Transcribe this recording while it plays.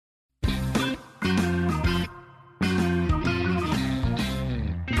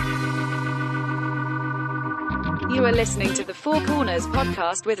You are listening to the Four Corners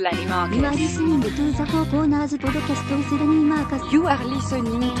podcast with Lenny Marcus. You are listening to the Four Corners podcast with Lenny Marcus. You are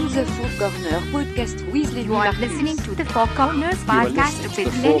listening to the Four Corners podcast with Lenny Marcus. You are listening to the Four Corners podcast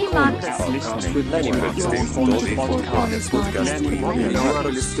with Lenny Marcus. You are listening to the Four Corners podcast with Lenny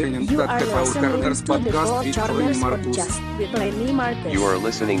Marcus. You are listening to the Four Corners podcast with Lenny Marcus. You are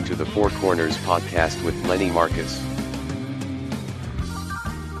listening to the Four Corners podcast with Lenny Marcus.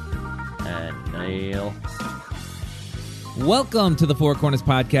 Neil. Welcome to the Four Corners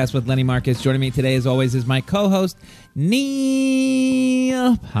podcast with Lenny Marcus. Joining me today, as always, is my co-host,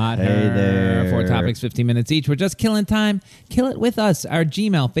 Neil Potter. Hey there. 4 topics, 15 minutes each. We're just killing time. Kill it with us. Our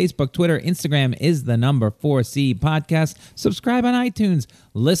Gmail, Facebook, Twitter, Instagram is the number 4C podcast. Subscribe on iTunes.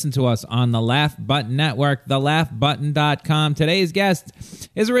 Listen to us on the Laugh Button Network, thelaughbutton.com. Today's guest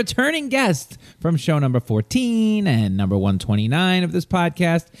is a returning guest from show number 14 and number 129 of this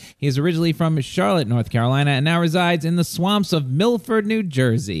podcast. He is originally from Charlotte, North Carolina, and now resides in the swamps of Milford, New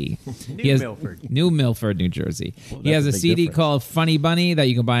Jersey. New Milford, New Jersey. Well, he has a that's a big CD difference. called Funny Bunny that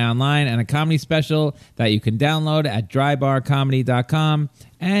you can buy online and a comedy special that you can download at drybarcomedy.com.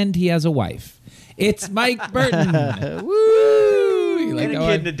 And he has a wife. It's Mike Burton. Woo! You like And a that kid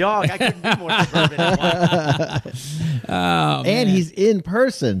one? and a dog. I couldn't be more suburban than one. Oh, And man. he's in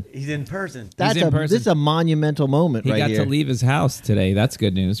person. He's in person. That's in person. This is a monumental moment He right got here. to leave his house today. That's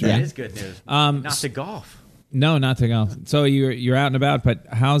good news, right? That is good news. Not to golf. No, not to go. So you're out and about, but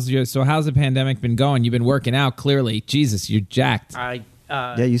how's the pandemic been going? You've been working out clearly. Jesus, you're jacked.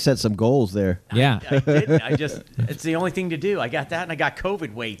 Yeah, you set some goals there. Yeah. I didn't. It's the only thing to do. I got that and I got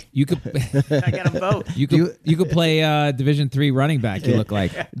COVID weight. You could I got them both. you could play Division III running back, you look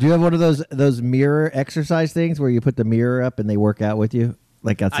like. Do you have one of those mirror exercise things where you put the mirror up and they work out with you?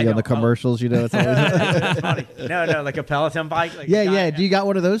 Like I see on the don't. commercials, you know. It's always That's funny. No, like a Peloton bike. Like yeah, a guy- yeah. Do you got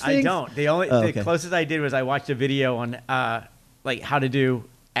one of those I things? don't. The okay. closest I did was I watched a video on like how to do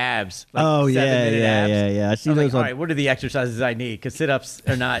abs. Like Oh, yeah, 7-minute abs. yeah. I see was those like, on. all right, what are the exercises I need? Because sit-ups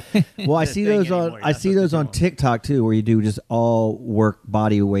are not. Well, I the see thing those on. anymore. You're I not see supposed those to on do them. TikTok too, where you do just all work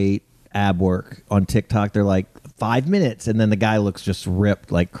body weight ab work on TikTok. They're like 5 minutes, and then the guy looks just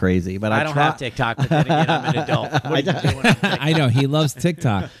ripped like crazy. But I don't have TikTok, but then again, I'm an adult. What are you doing on TikTok? I know he loves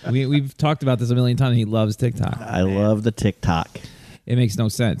TikTok. We've talked about this a million times. He loves TikTok. I love the TikTok. It makes no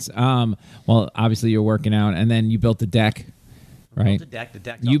sense. Well, obviously you're working out, and then you built the deck, right? The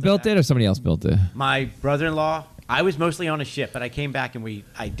deck. You built it, or somebody else built it? My brother-in-law. I was mostly on a ship, but I came back and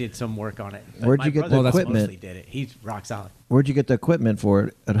I did some work on it. But Where'd my you get the brother-in-law equipment? Mostly did it. He's rock solid. Where'd you get the equipment for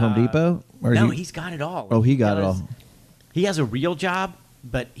it? At Home Depot? Or No, you- he's got it all. Oh, he got it all. He has a real job,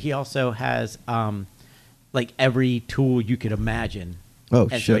 but he also has like every tool you could imagine. Oh,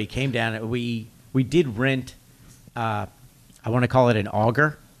 and shit. so he came down. And we did rent. I want to call it an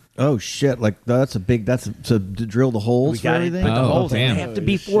auger. Oh shit! Like that's to drill the holes We for got it. everything. Put the Oh, holes in. damn. They have to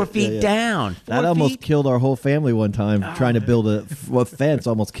be 4 feet yeah. down. That 4 almost feet. killed our whole family one time trying to build a fence.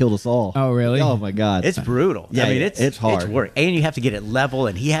 Almost killed us all. Oh, really? Oh my god! It's brutal. Yeah, I mean, yeah, it's hard. It's work, and you have to get it level.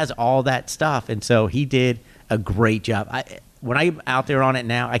 And he has all that stuff, and so he did a great job. When I'm out there on it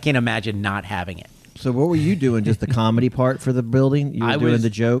now, I can't imagine not having it. So what were you doing? Just the comedy part for the building? You were doing the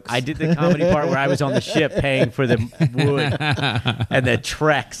jokes. I did the comedy part where I was on the ship paying for the wood and the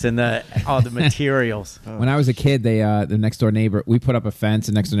treks and all the materials. When I was a kid, the next door neighbor, we put up a fence,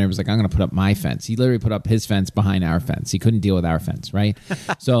 and next door neighbor was like, I'm going to put up my fence. He literally put up his fence behind our fence. He couldn't deal with our fence, right?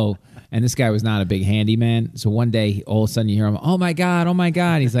 So, and this guy was not a big handyman. So one day, all of a sudden you hear him, oh my God.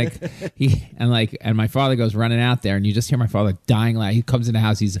 He's like, and my father goes running out there, and you just hear my father dying laughing. He comes in the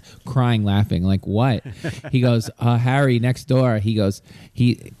house, he's crying, laughing. Like, what? He goes, Harry next door. He goes,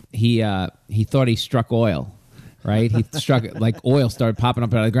 he thought he struck oil. Right, he struck like oil started popping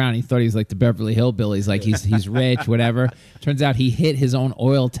up out of the ground. He thought he was like the Beverly Hillbillies, like he's rich, whatever. Turns out he hit his own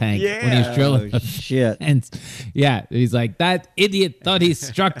oil tank when he was drilling. Oh, shit. And yeah, he's like, that idiot thought he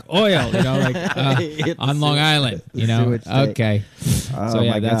struck oil, like on Long Island, Sewage tank. Okay. Oh So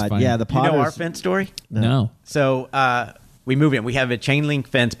yeah, my that's god! funny. Yeah, the You know Potters. our fence story? No. So we moved in. We have a chain link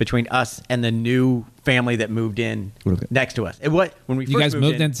fence between us and the new family that moved in Okay. next to us. When we You first guys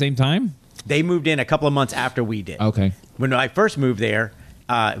moved in at the same time? They moved in a couple of months after we did. Okay. When I first moved there,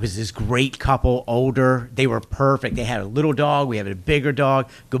 it was this great couple, older. They were perfect. They had a little dog. We had a bigger dog.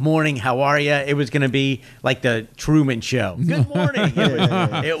 Good morning. How are you? It was going to be like the Truman Show. Good morning.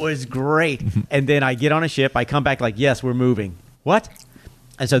 It was great. And then I get on a ship. I come back like, yes, we're moving. What?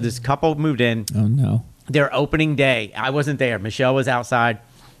 And so this couple moved in. Oh no. Their opening day. I wasn't there. Michelle was outside.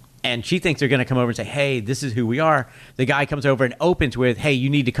 And she thinks they're going to come over and say, hey, this is who we are. The guy comes over and opens with, hey, you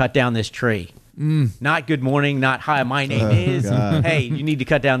need to cut down this tree. Not good morning, not hi, my name is. God. Hey, you need to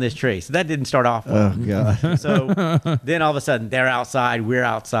cut down this tree. So that didn't start off well. Oh God. So then all of a sudden they're outside, we're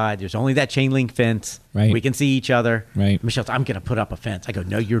outside. There's only that chain link fence. Right. We can see each other. Right. Michelle's, I'm going to put up a fence. I go,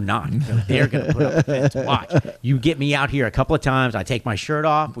 no, you're not. Go, they're going to put up a fence. Watch. You get me out here a couple of times. I take my shirt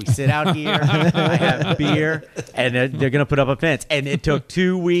off. We sit out here. I have beer. And they're going to put up a fence. And it took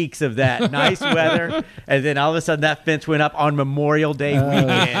 2 weeks of that nice weather. And then all of a sudden that fence went up on Memorial Day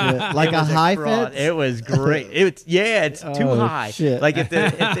weekend. Like It a was high fraud. fence? It was great. It's too Oh, high. shit. Like if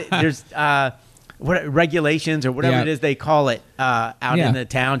there's what regulations or whatever Yeah. it is they call it out Yeah. in the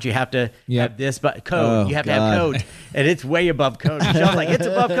towns, you have to Yeah. have this code. Oh, You have to God. have code, and it's way above code. Michelle's like, it's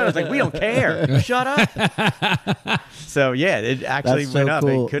above code. I was like, we don't care. Shut up. So yeah, it actually That's went so up.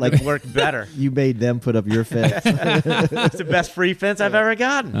 cool. It couldn't have worked better. You made them put up your fence. It's the best free fence I've ever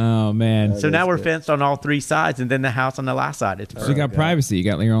gotten. Oh man. So now that's we're good. fenced on all 3 sides, and then the house on the last side. It's So you got privacy. You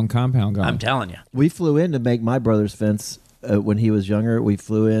got your own compound going. I'm telling you. We flew in to make my brother's fence when he was younger. We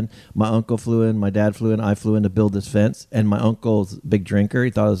flew in. My uncle flew in. My dad flew in. I flew in to build this fence. And my uncle's a big drinker.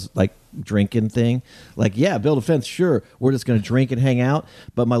 He thought it was like drinking thing. Like, yeah, build a fence. Sure, we're just going to drink and hang out.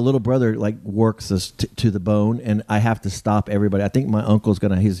 But my little brother like works us to the bone, and I have to stop everybody. I think my uncle's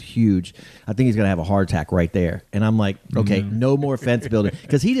gonna. He's huge. I think he's gonna have a heart attack right there. And I'm like, okay, no more fence building,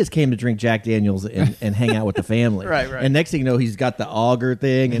 because he just came to drink Jack Daniels and hang out with the family. Right. And next thing you know, he's got the auger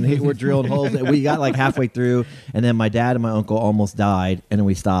thing, and we're drilling holes. And we got like halfway through, and then my dad and my uncle almost died, and then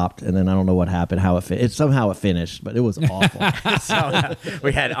we stopped, and then I don't know what happened, how it somehow it finished, but it was awful. So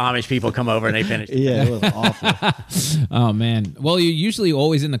we had Amish people come over and they finished. Yeah, it was awful. Oh man. Well, you're usually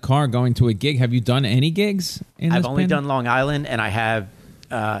always in the car going to a gig. Have you done any gigs? I've only done Long Island, and I have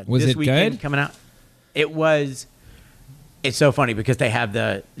Was this it weekend good? coming out. It was. It's so funny because they have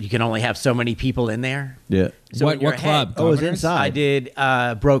you can only have so many people in there. Yeah. So What in your club? head- Oh, it was Governors? inside. I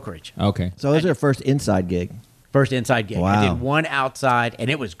did brokerage. Okay. So it was their first inside gig. First inside gig. I Wow. did one outside, and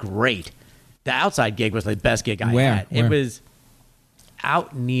it was great. The outside gig was the best gig I Where? had. Where? It was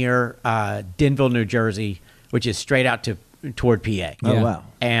out near Denville, New Jersey, which is straight out toward PA. Yeah. Oh, wow.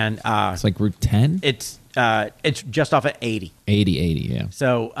 And It's like Route 10? it's just off at 80. 80, yeah.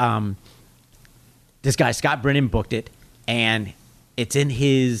 So this guy, Scott Brennan, booked it, and it's in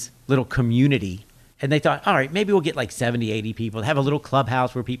his little community. And they thought, all right, maybe we'll get like 70, 80 people. Have a little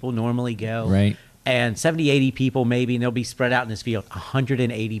clubhouse where people normally go. Right. And 70, 80 people maybe, and they'll be spread out in this field.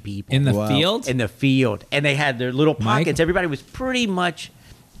 180 people. In the Wow. field? In the field. And they had their little Mike? pockets. Everybody was pretty much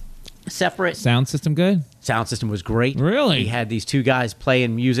separate. Sound system good? Sound system was great. Really? He had these 2 guys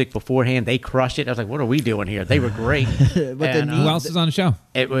playing music beforehand. They crushed it. I was like, what are we doing here? They were great. And, Who else is on the show?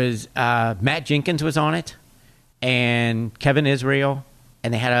 It was Matt Jenkins was on it, and Kevin Israel,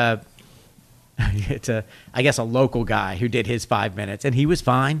 and they had I guess a local guy who did his 5 minutes, and he was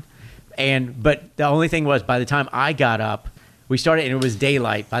fine. But the only thing was, by the time I got up, we started and it was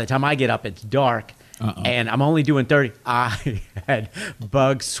daylight. By the time I get up, it's dark. Uh-oh. And I'm only doing 30. I had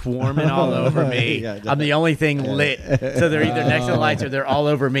bugs swarming all over me. Yeah, I'm the only thing lit. So they're either next to the lights or they're all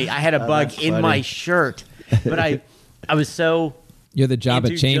over me. I had a bug that's in funny. my shirt. But I was so You're the job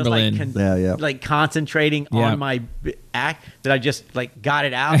at into just, like, Chamberlain. like concentrating Yeah. on my act that I just like got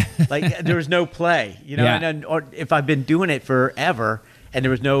it out. Like there was no play, Yeah. And then, or if I've been doing it forever and there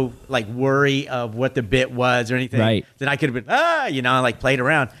was no like worry of what the bit was or anything, Right. then I could have been I like played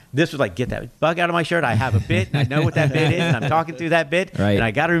around. This was like, get that bug out of my shirt. I have a bit and I know what that bit is and I'm talking through that bit Right. and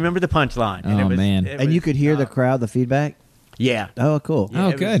I got to remember the punchline. And Oh, it was, man. it And was, you could hear the crowd, the feedback. yeah. Oh, cool. Oh,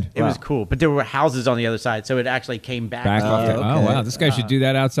 It was- good. It was Wow. cool, but there were houses on the other side, so it actually came back. Back to off you. the, okay. Oh, wow. This guy should do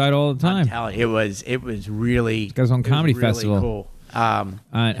that outside all the I'm time. telling you, it was really guy's on it was Comedy really Festival. Cool.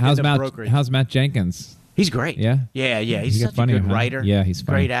 How's the Matt? brokerage. How's Matt Jenkins? He's great. Yeah? yeah. He He's got such a funnier, good huh? writer. Yeah, he's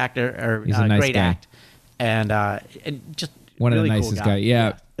funny. great actor. Or He's a nice great guy. act, and just One really of the cool nicest guy. guys.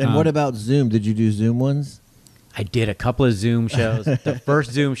 Yeah. And what about Zoom? Did you do Zoom ones? I did a couple of Zoom shows. The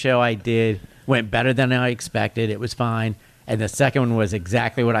first Zoom show I did went better than I expected. It was fine. And the second one was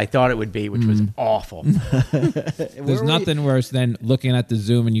exactly what I thought it would be, which was awful. There's nothing worse than looking at the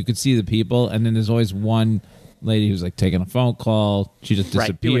Zoom and you could see the people, and then there's always one lady who's like taking a phone call. She just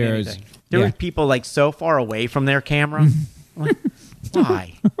Right, doing disappears. anything. There Yeah. were people like so far away from their camera. Like,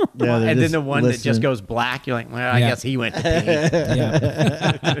 why? Yeah, they're and then just the one that listening. just goes black, you're like, well, I Yeah. guess he went to pee.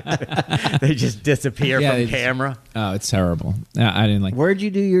 Yeah. They just disappear Yeah, from it's- camera. Oh, it's terrible. I didn't like. Where'd you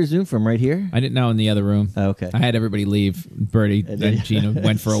do your Zoom from? Right here? I didn't know in the other room. Oh, okay. I had everybody leave. Bertie And and then- Gina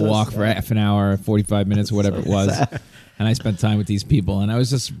went for a So walk for sad. half an hour, 45 minutes, whatever it was. and I spent time with these people, and I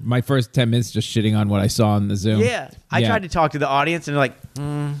was just my first 10 minutes just shitting on what I saw on the Zoom. Yeah. I tried to talk to the audience, and they're like,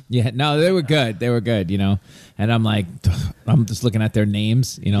 Yeah, no, they were good. They were good, And I'm like, I'm just looking at their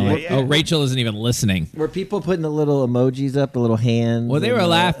names, like, oh, Rachel isn't even listening. Were people putting the little emojis up, the little hands? Well, they were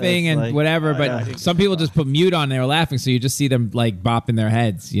laughing and like, whatever, but some people just put mute on. They were laughing, so you just see them like bopping their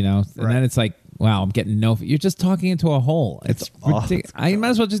heads, And then it's like, wow, I'm getting no. You're just talking into a hole. It's ridiculous. I might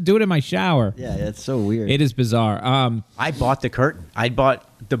as well just do it in my shower. Yeah, it's so weird. It is bizarre. I bought the curtain. I bought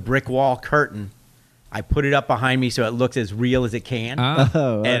the brick wall curtain. I put it up behind me so it looks as real as it can.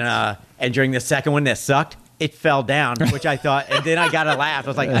 And during the second one that sucked, it fell down, which I thought, and then I got a laugh. I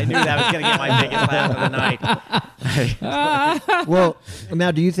was like, I knew that was going to get my biggest laugh of the night. Well,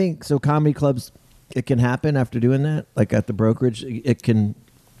 now, do you think so? Comedy clubs, it can happen after doing that, like at the brokerage, it can.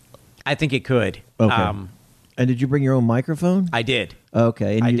 I think it could. Okay. And did you bring your own microphone? I did.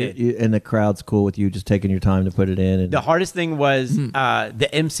 Okay, and I did. did. And the crowd's cool with you just taking your time to put it in. And The hardest thing was the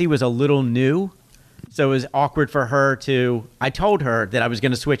MC was a little new, so it was awkward for her to. I told her that I was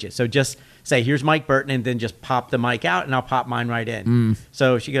going to switch it, so just say, "Here's Mike Burton," and then just pop the mic out, and I'll pop mine right in.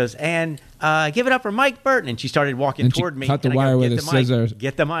 So she goes, and give it up for Mike Burton, and she started walking And she toward me. cut the and I wire go, with "Get a the mic, scissors."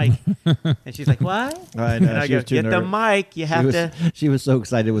 Get the mic, and she's like, "What?" I know, And I she go, was too "Get the nervous. mic. You have to." She was so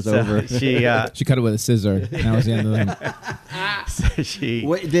excited it was over. She She cut it with a scissor. That was the end of the she.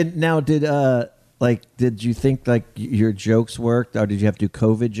 Wait, did you think like your jokes worked, or did you have to do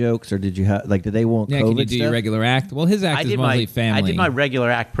COVID jokes, or did you have did they want Yeah, COVID can you do your stuff? regular act? Well, his act is mostly family. I did my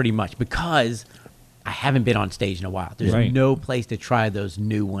regular act pretty much because I haven't been on stage in a while. There's Right. no place to try those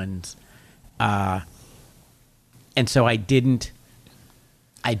new ones, and so I didn't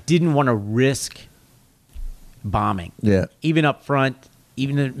want to risk bombing. Yeah. Even up front,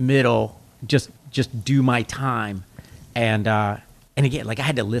 even in the middle, just do my time, and again, like I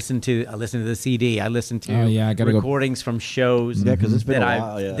had to listen to the CD. I listened to I gotta recordings from shows Yeah, 'cause it's been that a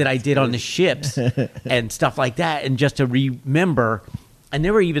while, yeah. that I did on the ships and stuff like that, and just to remember. And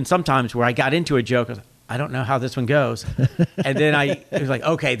there were even some times where I got into a joke. I was like, I don't know how this one goes, and then it was like,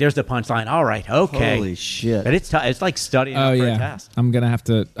 okay, there's the punchline. All right, okay. Holy shit! But it's it's like studying Oh up for a yeah, test. I'm gonna have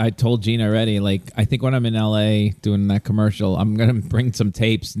to. I told Gina already. Like, I think when I'm in LA doing that commercial, I'm gonna bring some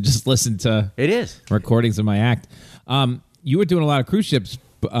tapes and just listen to It is. recordings of my act. You were doing a lot of cruise ships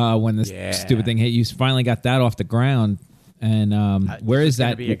when this Yeah. stupid thing hit. You finally got that off the ground. And where is that?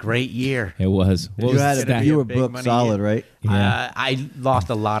 It's gonna be a great year. It was. What You was had the it, stat? you were Big booked money solid, year. right? Yeah. I lost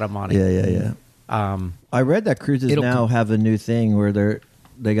a lot of money. Yeah. I read that cruises It'll now come. have a new thing where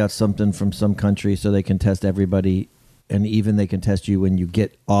they got something from some country so they can test everybody, and even they can test you when you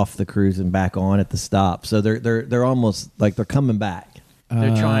get off the cruise and back on at the stop. So they're almost like they're coming back.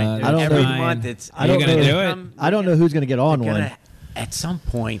 They're trying. I don't Every know. month it's. Are you gonna do it? I don't know who's going to get on They're one. gonna- At some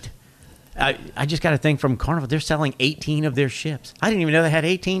point, I just got to think from Carnival. They're selling 18 of their ships. I didn't even know they had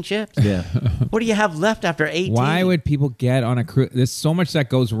 18 ships. Yeah. What do you have left after 18? Why would people get on a cruise? There's so much that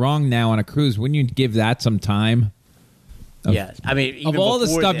goes wrong now on a cruise. Wouldn't you give that some time? Yeah, I mean, even Of all the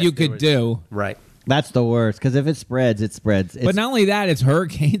before stuff this, you there could was- do. right? That's the worst because if it spreads, it spreads. But not only that, it's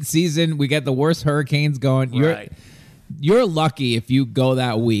hurricane season. We get the worst hurricanes going. Right. You're lucky if you go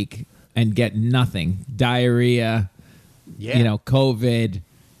that week and get nothing. Diarrhea, Yeah. COVID,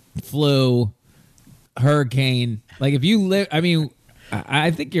 flu, hurricane. Like if you live, I mean,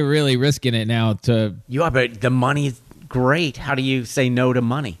 I think you're really risking it now to. You are, but the money's great. How do you say no to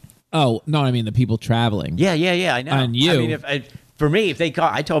money? Oh, no, I mean the people traveling. Yeah, I know. And you. I mean, for me, if they call,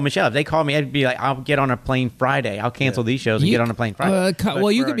 I told Michelle, if they call me, I'd be like, I'll get on a plane Friday. I'll cancel these shows and get on a plane Friday.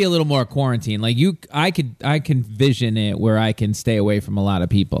 Well, you could be a little more quarantined. Like I can vision it where I can stay away from a lot of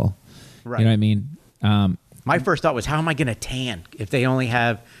people. Right. You know what I mean? My first thought was, how am I going to tan if they only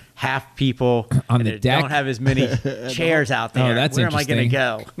have half people On and the they deck? don't have as many chairs out there? Oh, that's Where am I going to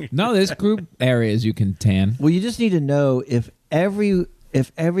go? No, there's group areas you can tan. Well, you just need to know if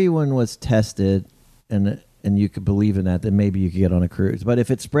everyone was tested and you could believe in that, then maybe you could get on a cruise. But if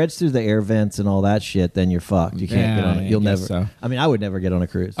it spreads through the air vents and all that shit, then you're fucked. You can't get on it. I You'll guess never. so. I mean, I would never get on a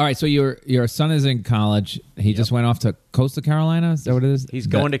cruise. All right, so your son is in college. He just went off to Coastal Carolina. Is that what it is? He's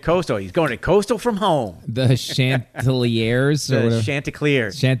going to Coastal. He's going to Coastal from home. the Chanticleers or The whatever.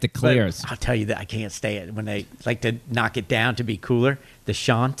 Chanticleers. Chanticleers. But I'll tell you that I can't stay it when they like to knock it down to be cooler. The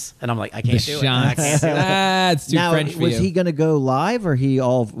Shants, and I'm like, I The can't do it. I Shants. can't do it. That's too Now, French for was you. he going to go live or he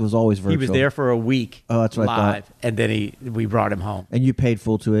was always virtual? He was there for a week. Oh, that's what I thought. live, and then we brought him home. And you paid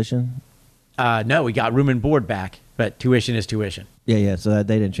full tuition? No, we got room and board back, but tuition is tuition. Yeah. So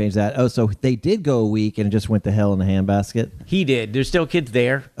they didn't change that. Oh, so they did go a week and it just went to hell in a handbasket? He did. There's still kids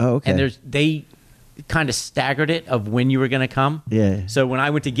there. Oh, okay. And they kind of staggered it of when you were going to come. Yeah. So when I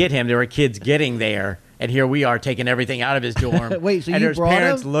went to get him, there were kids getting there, And here we are taking everything out of his dorm. Wait, so and you there's brought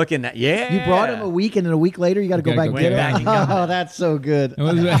parents him? looking at You brought him a week, and then a week later, you got to go back and go get back him. and get him. Oh, that's so good.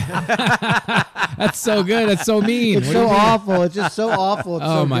 That's so good. That's so mean. It's What do so you mean? awful. It's just so awful. It's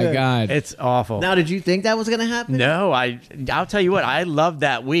Oh so my good. God. It's awful. Now, did you think that was going to happen? No, I'll tell you what, I loved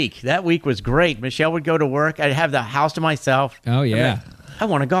that week. That week was great. Michelle would go to work. I'd have the house to myself. Oh yeah. I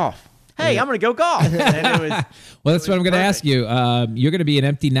want to golf. Hey, I'm going to go golf. And it was, Well, that's what I'm going to ask you. You're going to be an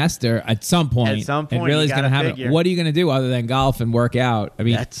empty nester at some point. At some and point, really you is going to gotta have figure. it. What are you going to do other than golf and work out? I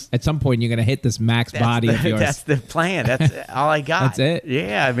mean, That's- at some point, you're going to hit this max body of yours. that's the plan. That's all I got. That's it?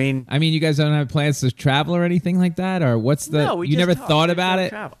 Yeah, I mean, You guys don't have plans to travel or anything like that, or what's the? no, we you just never talked. thought We about don't it.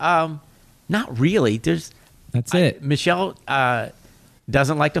 travel. Not really. That's it. Michelle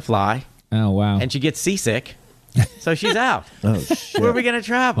doesn't like to fly, Oh wow. and she gets seasick, so she's out. Oh, shit. Where are we going to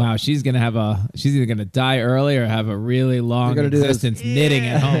travel? Wow, she's either gonna die early or have a really long gonna do those- existence knitting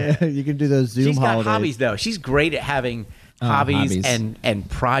at home. You can do those Zoom She's got holidays. hobbies though. She's great at having hobbies, hobbies. and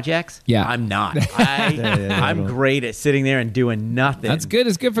projects. Yeah. I'm not. yeah, I'm great at sitting there and doing nothing. That's good.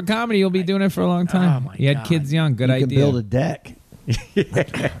 It's good for comedy. You'll be doing it for a long time. Oh, my you had God. kids young. Good You idea. can build a deck.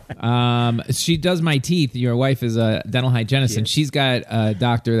 She does my teeth. Your wife is a dental hygienist, and she's got a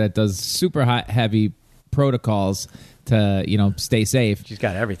doctor that does super hot, heavy protocols to stay safe. She's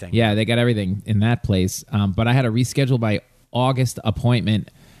got everything. Yeah, they got everything in that place. But I had a reschedule by August appointment,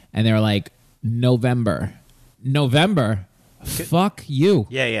 and they were like, November. Fuck you.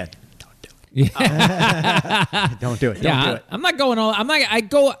 Yeah. Don't do it. Don't do it. Don't do it. I'm not going all. I'm not. I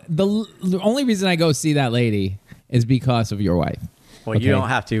go. The only reason I go see that lady is because of your wife. Well, Okay. you don't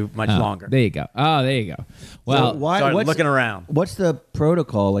have to much Oh, longer. There you go. Oh, there you go. Well, Start looking around. What's the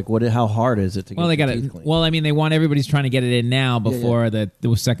protocol? Like, how hard is it to well, get they got your it. teeth cleaned? Well, they want everybody's trying to get it in now before the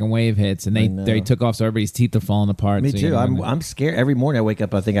second wave hits, and I know. they took off, so everybody's teeth are falling apart. Me so you too. know, I'm scared. Every morning I wake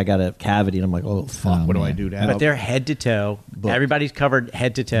up, I think I got a cavity, and I'm like, oh, fuck, Oh, what do man. I do now? But they're head to toe. Booked. Everybody's covered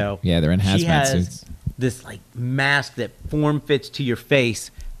head to toe. Yeah, they're in She hazmat has suits. this like mask that form fits to your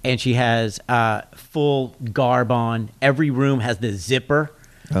face, and she has full garb on. Every room has the zipper.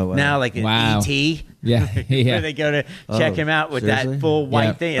 Oh, wow. Now, like an Wow. ET. Yeah, yeah. Where they go to check Oh, him out with seriously? that full white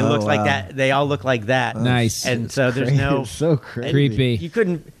Yeah. thing. It Oh, looks like wow. that. They all look like that. Nice. And so there's Crazy. no It's so crazy. Creepy. You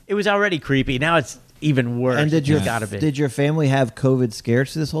couldn't. It was already creepy. Now it's even worse. And did It's gotta be. did your family have COVID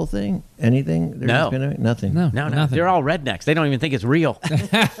scares to this whole thing? Anything? during No. this pandemic? Nothing. No, No, nothing. they're all rednecks. They don't even think it's real. All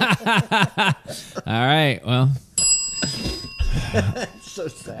right. Well, So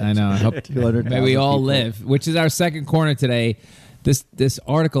sad. I know. I hope 200,000 may we all people. live, which is our second corner today. This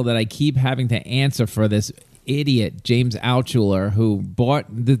article that I keep having to answer for this idiot James Altshuler, who bought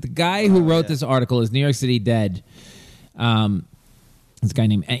the guy who wrote this article is New York City dead. This guy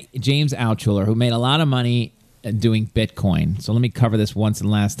named James Altshuler, who made a lot of money doing Bitcoin. So let me cover this once and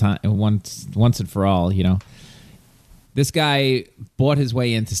for all. This guy bought his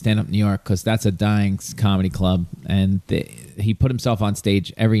way into Stand Up New York because that's a dying comedy club, and he put himself on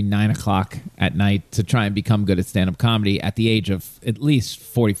stage every 9 o'clock at night to try and become good at stand-up comedy at the age of at least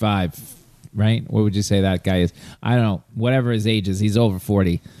 45, right? What would you say that guy is? I don't know. Whatever his age is, he's over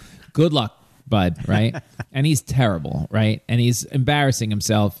 40. Good luck, bud, right? And he's terrible, right? And he's embarrassing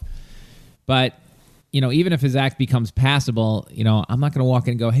himself. But even if his act becomes passable, I'm not going to walk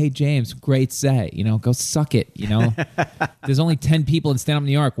in and go, hey, James, great set. Go suck it. There's only 10 people in Stand Up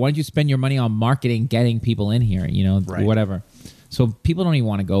New York. Why don't you spend your money on marketing, getting people in here, Right. whatever. So people don't even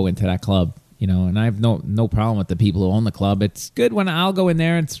want to go into that club, and I have no problem with the people who own the club. It's good when I'll go in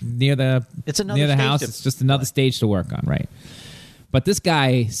there. It's near the It's near the another stage house. to It's just another stage to work on, right? But this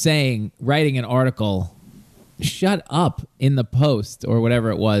guy writing an article, shut up in the Post or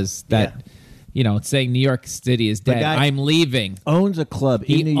whatever it was that, it's saying New York City is dead. guy I'm leaving. Owns a club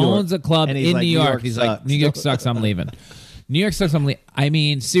He in New York. owns a club and in he's like, New York. He's like, sucks. New York sucks. I'm leaving. New York sucks. I'm leaving. I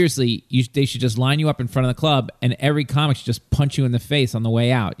mean, seriously, they should just line you up in front of the club, and every comic should just punch you in the face on the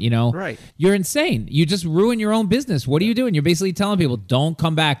way out. Right. You're insane. You just ruin your own business. What are you doing? You're basically telling people, don't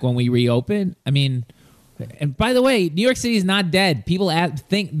come back when we reopen. I mean, and by the way, New York City is not dead. People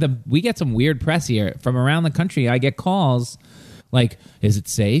we get some weird press here from around the country. I get calls like, is it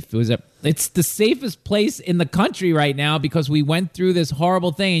safe? It's the safest place in the country right now because we went through this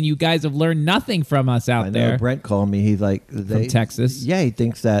horrible thing, and you guys have learned nothing from us out I know. there. Brent called me. He's like, From Texas? Yeah, he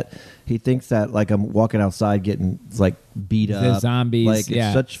thinks that like I'm walking outside getting like beat up. zombies, Like yeah.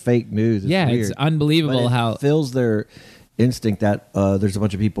 it's such fake news. It's Yeah, weird. it's unbelievable But it how- fills their instinct that there's a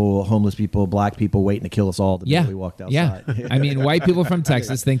bunch of people, homeless people, black people, waiting to kill us all the minute we walked outside. Yeah. I mean, white people from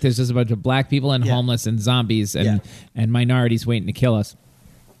Texas think there's just a bunch of black people and homeless and zombies and minorities waiting to kill us.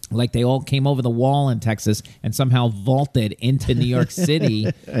 like they all came over the wall in Texas and somehow vaulted into New York City.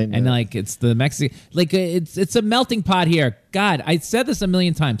 And like it's the Mexican, like it's a melting pot here. God, I said this a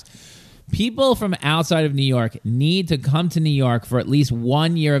million times. People from outside of New York need to come to New York for at least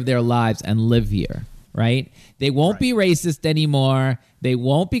 1 year of their lives and live here, right? They won't be racist anymore. They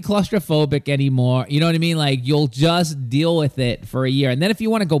won't be claustrophobic anymore. You know what I mean? Like, you'll just deal with it for a year. And then if you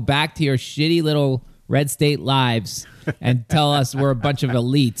want to go back to your shitty little red state lives and tell us we're a bunch of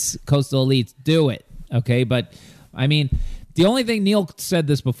elites, coastal elites, do it, okay? But, I mean, the only thing, Neil said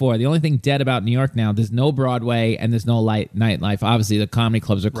this before, the only thing dead about New York now, there's no Broadway and there's no nightlife. Obviously, the comedy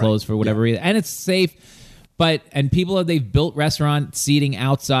clubs are closed for whatever reason. And it's safe. And people, they've built restaurant seating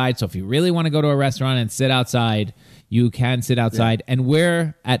outside. So if you really want to go to a restaurant and sit outside, you can sit outside. Yeah. And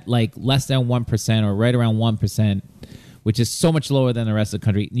we're at like less than 1% or right around 1%, which is so much lower than the rest of the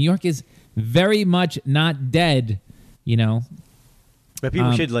country. New York is very much not dead, you know. But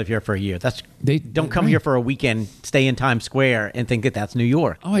people should live here for a year. They don't come here for a weekend, stay in Times Square, and think that that's New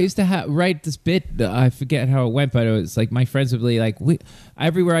York. Oh, I used to write this bit. I forget how it went, but it was like my friends would be like,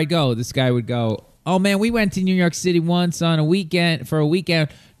 everywhere I go, this guy would go, "Oh man, we went to New York City once on a weekend for a weekend.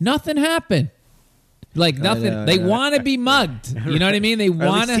 Nothing happened. Like nothing. They want to be mugged. You know what I mean? They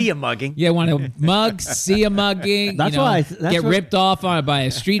want to see a mugging. Yeah, want to mug, see a mugging. That's why get ripped off by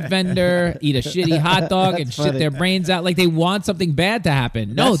a street vendor, eat a shitty hot dog, and shit their brains out. Like they want something bad to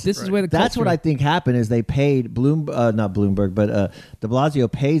happen. No, this is where the that's what I think happened is they paid not Bloomberg, but De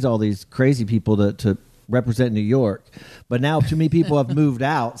Blasio pays all these crazy people to represent New York, but now too many people have moved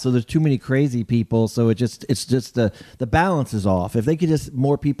out, so there's too many crazy people, so it's just the balance is off. If they could just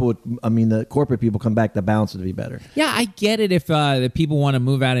more people, the corporate people come back, the balance would be better. Yeah, I get it if the people want to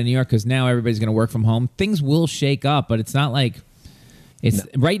move out of New York because now everybody's going to work from home. Things will shake up, but it's not like it's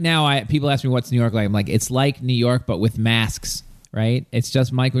right now. People ask me what's New York like. I'm like, it's like New York but with masks. Right? It's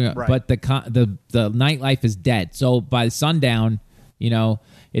just Michael, right. But the nightlife is dead. So by sundown,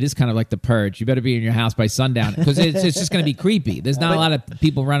 it is kind of like the purge. You better be in your house by sundown because it's just going to be creepy. There's not a lot of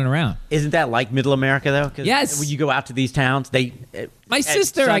people running around. Isn't that like Middle America though? 'Cause yes. When you go out to these towns, my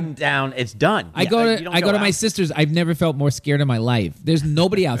sister, sundown, it's done. I go to my sister's. I've never felt more scared in my life. There's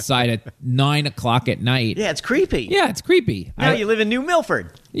nobody outside at 9 o'clock at night. Yeah, it's creepy. Yeah, it's creepy. Now you live in New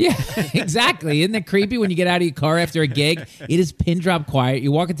Milford. Yeah, exactly. Isn't it creepy when you get out of your car after a gig? It is pin drop quiet.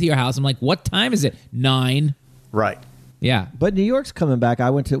 You walk into your house. I'm like, what time is it? 9. Right. Yeah, but New York's coming back.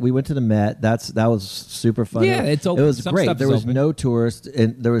 We went to the Met. That was super fun. Yeah, it's open. It was Some great. There was open. no tourists,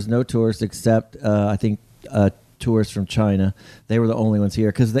 and there was no tourists except I think tourists from China. They were the only ones here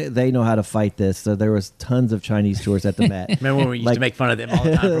because they know how to fight this. So there was tons of Chinese tourists at the Met. Remember when we used to make fun of them all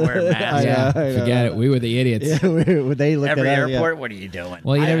the time for wearing masks? Yeah, forget it. We were the idiots. Yeah, they looked every at us, airport. What are you doing?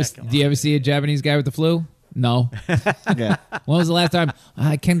 Well, do you ever see a Japanese guy with the flu? No. Yeah. When was the last time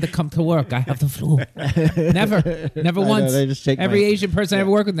I came to come to work? I have the flu. Never once. They just shake Every Asian person I ever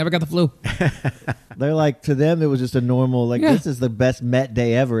worked with never got the flu. They're like, to them, it was just a normal, this is the best Met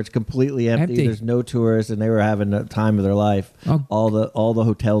day ever. It's completely empty. There's no tourists, and they were having the time of their life. Oh. All the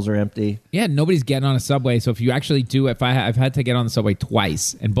hotels are empty. Yeah, nobody's getting on a subway. So if you actually do, I've had to get on the subway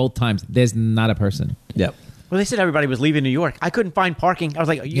twice, and both times there's not a person. Yep. Well, they said everybody was leaving New York. I couldn't find parking. I was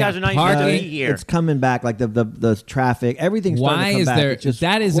like, you guys are not even going to be here. It's coming back, like the traffic. Everything's starting to come back.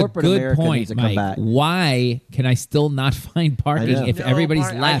 That is a good America point, Mike. Why can I still not find parking if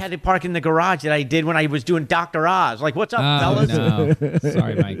everybody's left? I had to park in the garage that I did when I was doing Dr. Oz. Like, what's up, fellas? No.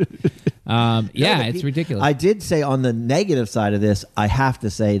 Sorry, Mike. It's ridiculous. I did say on the negative side of this, I have to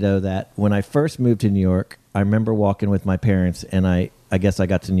say, though, that when I first moved to New York, I remember walking with my parents, and I guess I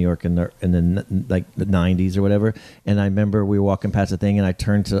got to New York in the 90s or whatever, and I remember we were walking past a thing, and I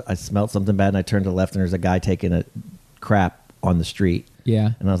smelled something bad, and I turned to the left, and there's a guy taking a crap on the street.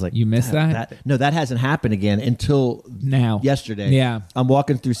 Yeah. And I was like, you missed that? No, that hasn't happened again until yesterday. Yeah. I'm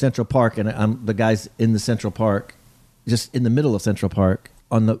walking through Central Park, and the guy's in the Central Park, just in the middle of Central Park,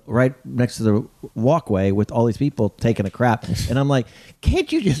 on the right next to the walkway with all these people taking a crap, and I'm like, can't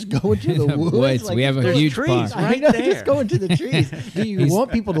you just go into the woods? Like, we have a huge trees park. right there. there. Just go into the trees. Do you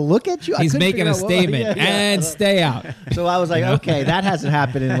want people to look at you? He's making a statement and stay out. So I was like, okay, that hasn't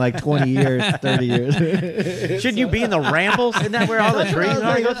happened in like 20 years, 30 years. Shouldn't you be in the Rambles? Isn't that where all the trees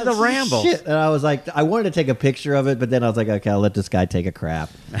are? Go to the Rambles. Shit. And I was like, I wanted to take a picture of it, but then I was like, okay, I'll let this guy take a crap.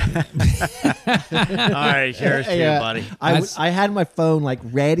 All right, here's to you, buddy. I had my phone like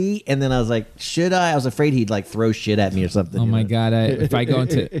ready, and then I was like, should I? I was afraid he'd like throw shit at me or something. Oh my God. If I go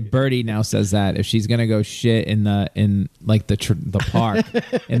into Birdie now says that if she's gonna go shit in the park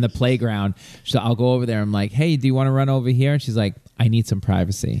in the playground, I'll go over there. I'm like, hey, do you want to run over here? And she's like, I need some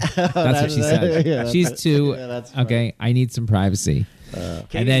privacy. That's what she said. She's too okay. I need some privacy.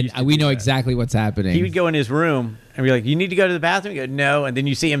 And then used to we do know that. exactly what's happening. He would go in his room and be like, "You need to go to the bathroom." You go, "No," and then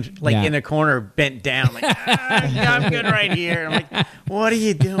you see him like Yeah. in the corner, bent down, like, "I'm good right here." I'm like, "What are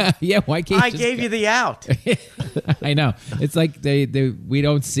you doing?" Yeah, why can't I you just gave you the out. I know. It's like we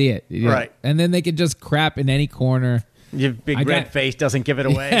don't see it. You know? Right. And then they can just crap in any corner. Your big I red got- face doesn't give it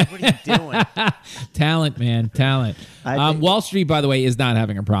away. What are you doing? Talent, man, talent. I think- Wall Street, by the way, is not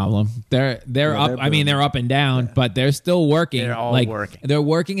having a problem. They're up. they're I mean, they're up and down, but they're still working. They're all like, working. They're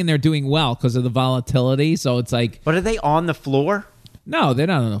working and they're doing well because of the volatility. So it's like, But are they on the floor? no, they're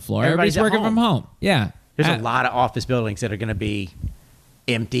not on the floor. Everybody's Everybody's at working home. from home. Yeah. There's Uh, a lot of office buildings that are going to be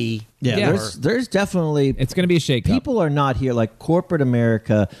empty. Yeah. there's definitely It's going to be a shakeup. people are not here. Like corporate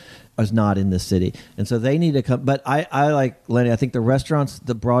America is not in the city, and so they need to come. But I like Lenny. I think the restaurants,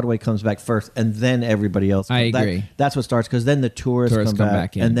 the Broadway comes back first, and then everybody else. I That- agree. that's what starts because then the tourists Tourists come come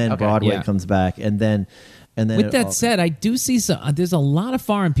back, back in. and then Okay. Broadway Yeah. comes back, and then With it that all- said, I do see there's a lot of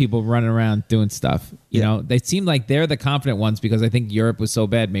foreign people running around doing stuff. You Yeah. know, they seem like they're the confident ones because I think Europe was so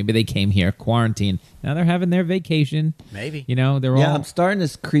bad. Maybe they came here, quarantined. Now they're having their vacation. Maybe. You know, they're Yeah, all. I'm starting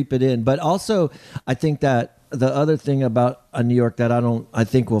to creep it in, but also I think that the other thing about New York that I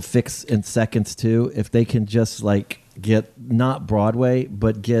think will fix in seconds too, if they can just like get not Broadway,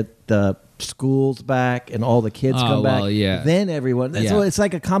 but get the schools back and all the kids Oh, come back. well, yeah. Then everyone. Yeah. So it's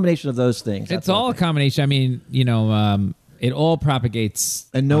like a combination of those things. It's That's what I all a think. combination. I mean, you know, it all propagates.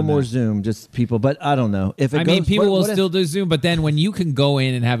 And no on more that. Zoom, just people. But I don't know if it I goes. mean, people what will if- still do Zoom, but then when you can go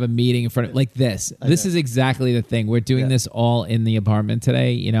in and have a meeting in front of like this is exactly the thing. We're doing Yeah. this all in the apartment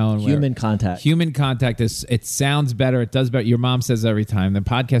today, you know. And Human contact. Human contact is. It sounds better. It does better. Your mom says every time the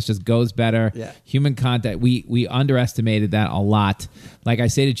podcast just goes better. Yeah. Human contact. We underestimated that a lot. Like I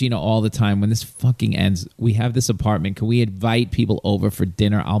say to Gina all the time, when this fucking ends, we have this apartment. Can we invite people over for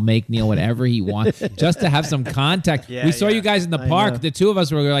dinner? I'll make Neil whatever he wants just to have some contact. Yeah, we saw yeah. you guys in the I park. know. The two of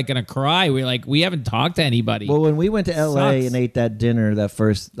us were like gonna cry. We were like, we haven't talked to anybody. Well, when we went to LA Sucks. and ate that dinner, that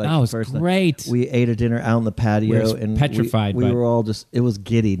first Oh, it was first night, great. we ate a dinner out on the patio, We were and petrified, We but- were all just it was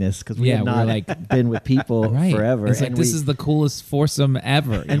giddiness because we Yeah, had we were not like- been with people right. forever. It's like and this we, is the coolest foursome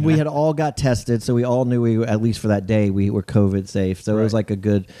ever. and we had all got tested, so we all knew we were, at least for that day we were COVID safe. So it was Right. like a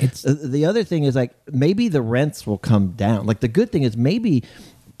good. It's- The other thing is like maybe the rents will come down. Like the good thing is maybe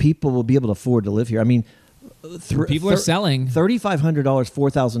people will be able to afford to live here. I mean. People are selling. $3,500,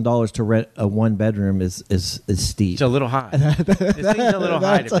 $4,000 to rent a one bedroom is steep. It's a little high. This thing's a little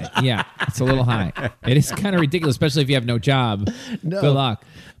high to me. Yeah, it's a little high. It is kind of ridiculous, especially if you have no job. No. Good luck.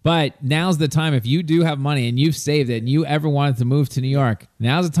 But now's the time. If you do have money and you've saved it and you ever wanted to move to New York,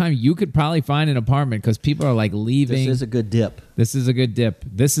 now's the time you could probably find an apartment because people are like leaving. This is a good dip. This is a good dip.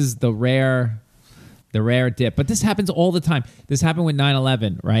 This is the rare dip. But this happens all the time. This happened with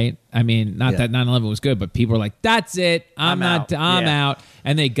 9/11, right? I mean, not Yeah. that 9/11 was good, but people are like, that's it. I'm out. Yeah. out.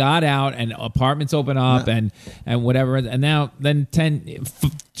 And they got out and apartments open up and whatever. And now, then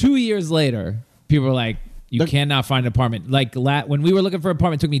 2 years later, people are like, you cannot find an apartment. Like when we were looking for an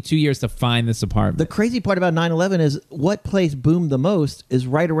apartment, it took me 2 years to find this apartment. The crazy part about 9/11 is what place boomed the most is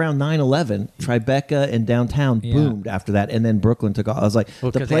right around 9/11. Tribeca and downtown Yeah. boomed after that, and then Brooklyn took off. I was like,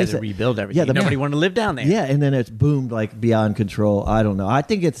 Well, the because they had place to that- rebuild everything. Yeah, Nobody wanted to live down there. Yeah, and then it's boomed like beyond control. I don't know. I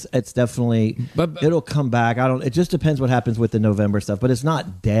think it's definitely But- it'll come back. I don't. It just depends what happens with the November stuff. But it's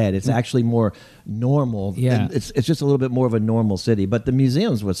not dead. It's actually more normal. Yeah. And it's just a little bit more of a normal city. But the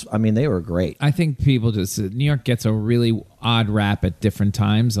museums was. I mean, they were great. I think people just New York gets a really odd rap at different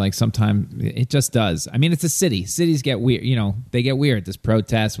times. Like sometimes it just does. I mean, it's a city. Cities get weird. You know, they get weird. There's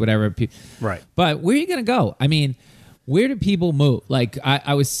protests, whatever. Right. But where are you gonna go? I mean, where do people move? Like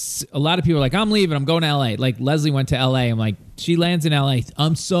I was. A lot of people are like, I'm leaving. I'm going to LA. Like Leslie went to LA. I'm like, she lands in LA.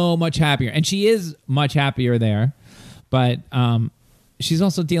 I'm so much happier, and she is much happier there. But she's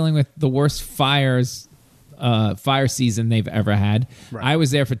also dealing with the worst fire season they've ever had. Right. I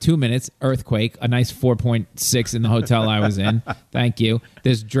was there for 2 minutes, earthquake, a nice 4.6 in the hotel I was in. Thank you.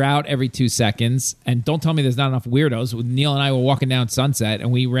 There's drought every 2 seconds. And don't tell me there's not enough weirdos. Neil and I were walking down Sunset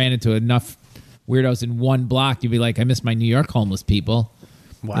and we ran into enough weirdos in one block. You'd be like, I miss my New York homeless people.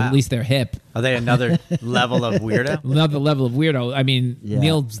 Wow. At least they're hip. Are they another level of weirdo? Another level of weirdo. I mean, Yeah.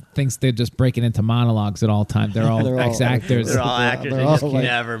 Neil thinks they're just breaking into monologues at all times. They're all They're all ex-actors. They're all actors. They're They just all like-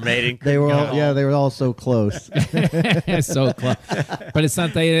 never made it. They were Go all, home. yeah, they were all so close. So close. But it's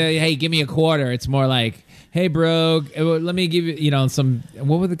not that, hey, give me a quarter. It's more like, hey, bro, let me give you, some.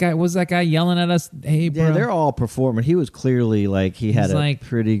 What was that guy yelling at us? Hey, bro. Yeah, they're all performing. He was clearly like he had He's a like-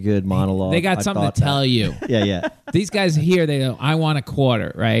 pretty good monologue. They got I something to thought that. tell you. Yeah, yeah. These guys here, they go, I want a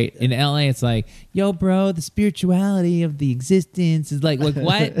quarter, right? In LA, it's like, yo, bro, the spirituality of the existence is like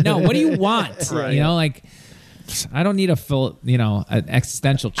what? No, what do you want? Right. You know, like, I don't need a full, an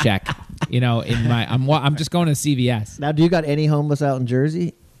existential check. I'm just going to CVS. Now, do you got any homeless out in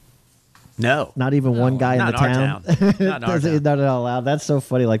Jersey? No. Not even one guy in Not the in our town? town. Not in our town. Not allowed. That's so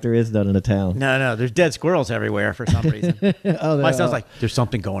funny. Like there is none in the town. No, there's dead squirrels everywhere for some reason. My son's like, there's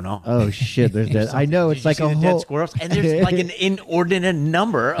something going on. Oh shit, there's dead. I know, it's Did you like see a the whole dead squirrels, and there's like an inordinate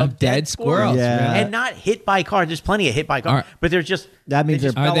number of dead squirrels. Yeah. and not hit by cars. There's plenty of hit by cars, but they're just That means they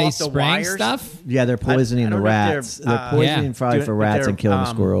just they're- Are fell they off the spraying wires. stuff? Yeah, they're poisoning I the don't know if they're, rats. They're poisoning yeah. probably for rats they're, and killing the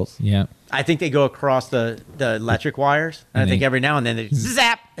squirrels. Yeah. I think they go across the electric wires, and I think every now and then they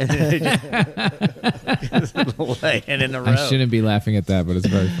zap, and then they just laying in a row. I shouldn't be laughing at that, but it's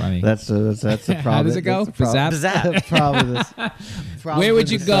very funny. That's a problem. How does it go? That's the problem. Zap. Problem is- problem Where would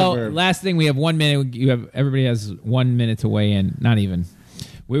in you the go? suburbs. Last thing, we have 1 minute. Everybody has 1 minute to weigh in. Not even.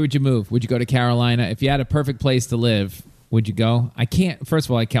 Where would you move? Would you go to Carolina? If you had a perfect place to live, would you go? I can't. First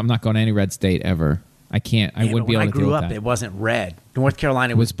of all, I'm not going to any red state ever. I can't. I wouldn't be able to deal When I grew with up, that. it wasn't red. North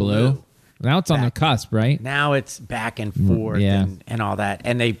Carolina It was blue. Now it's on the Back. cusp, right? Now it's back and forth yeah. and all that.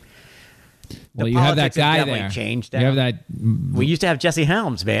 And they, Well, the you have that politics have guy definitely there. changed. You have now. that. We used to have Jesse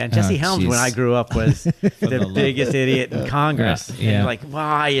Helms, man. Jesse Helms, when jeez. I grew up, was the biggest idiot in Congress. Yeah. And like,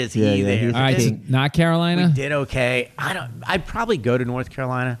 why is he Yeah, there? he's All right, so And not Carolina. we did okay. I'd probably go to North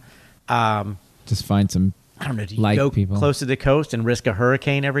Carolina. Just find some. I don't know. Do you Like go people. close to the coast and risk a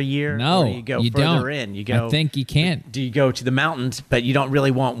hurricane every year? No, Or do you go you further don't. in. You go. I think you can't. Do you go to the mountains, but you don't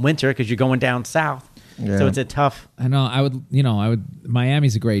really want winter because you're going down south? Yeah. So it's a tough. I know. I would.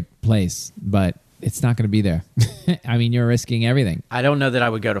 Miami's a great place, but it's not going to be there. I mean, you're risking everything. I don't know that I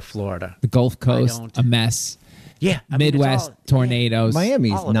would go to Florida. The Gulf Coast, don't. a mess. Yeah, I mean, it's Midwest all- tornadoes.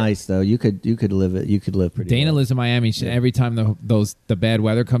 Miami's all of it. nice though. You could live it. You could live pretty. Dana well. lives in Miami. Every time the bad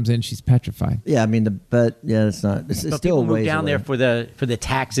weather comes in, she's petrified. Yeah, I mean it's not. It's But still people a move ways down away. there for the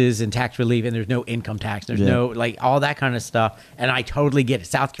taxes and tax relief, and there's no income tax. There's Yeah. no like all that kind of stuff. And I totally get it.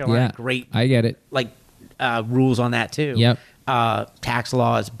 South Carolina, Yeah, great I get it. like rules on that too. Yep. Tax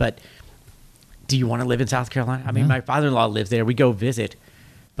laws, but do you want to live in South Carolina? I mean, No. my father-in-law lives there. We go visit,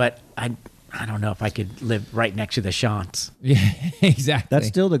 but I don't know if I could live right next to the Shants. Yeah, exactly. That's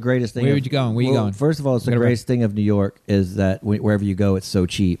still the greatest thing. Where would you go? Where you going? First of all, it's the Gotta greatest thing of New York is that wherever you go, it's so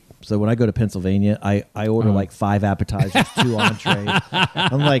cheap. So when I go to Pennsylvania, I order like 5 appetizers, 2 entrees.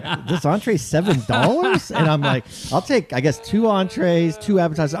 I'm like, this entree's $7, and I'm like, I'll take, I guess, 2 entrees, 2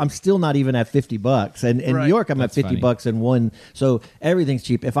 appetizers. I'm still not even at $50. And in Right. New York, I'm That's at $50 and one. So everything's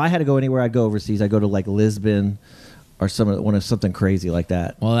cheap. If I had to go anywhere, I'd go overseas. I go to like Lisbon or something crazy like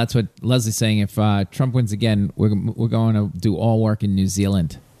that. Well, that's what Leslie's saying. If Trump wins again, we're going to do all work in New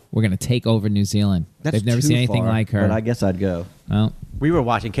Zealand. We're going to take over New Zealand. That's They've never too seen anything far, like her. But I guess I'd go. Well, We were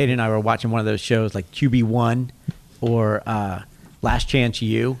watching, Katie and I were watching one of those shows like QB1 or Last Chance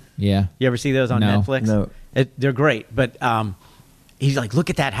U. yeah. You ever see those on No. Netflix? No. They're great. But he's like, look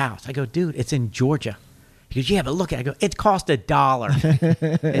at that house. I go, dude, it's in Georgia. He goes, yeah, but look at it. I go, it cost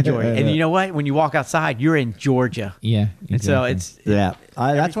 $1 in Georgia. And you know what? When you walk outside, you're in Georgia. Yeah. And so exactly. it's Yeah. That's why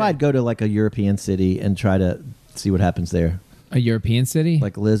everything. I'd go to like a European city and try to see what happens there. a European city.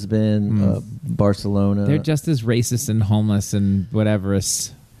 Like Lisbon, Barcelona. They're just as racist and homeless and whatever.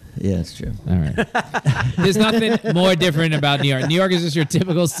 Yeah, it's true. All right. There's nothing more different about New York. New York is just your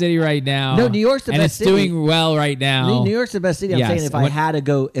typical city right now. No, New York's the and best it's doing city. well right now. New York's the best city. I'm Yes. saying if I What- had to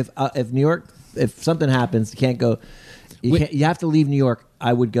go, if New York, if something happens, you can't go. You have to leave New York.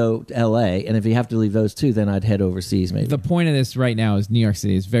 I would go to L.A. And if you have to leave those two, then I'd head overseas. Maybe The point of this right now is New York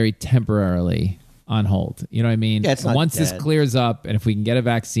City is very temporarily on hold. You know what I mean? Yeah, it's not Once this dead. clears up, and if we can get a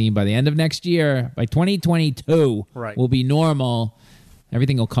vaccine by the end of next year, by 2022, Right. will be normal.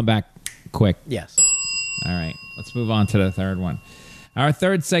 Everything will come back quick. yes. All right, let's move on to the third one. Our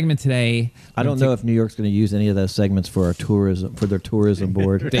third segment today. I don't know if New York's going to use any of those segments for their tourism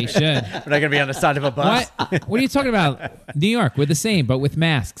board. they should. We're not going to be on the side of a bus. What? What are you talking about? New York, we're the same, but with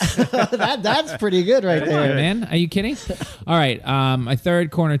masks. That's pretty good right Come on, there. man. Are you kidding? All right. My third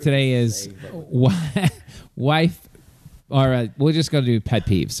corner today is wife. All right. We'll just go do pet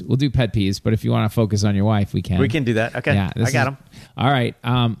peeves. We'll do pet peeves, but if you want to focus on your wife, we can. We can do that. Okay. Yeah, this I got is- them. All right.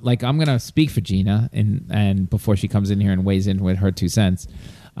 Like I'm gonna speak for Gina, and before she comes in here and weighs in with her 2 cents.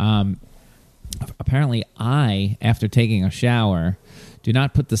 Apparently, after taking a shower, do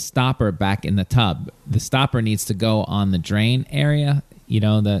not put the stopper back in the tub. The stopper needs to go on the drain area. You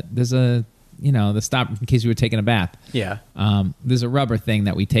know, there's a the stopper in case you were taking a bath. Yeah. There's a rubber thing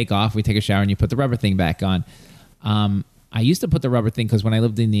that we take off. We take a shower and you put the rubber thing back on. I used to put the rubber thing because when I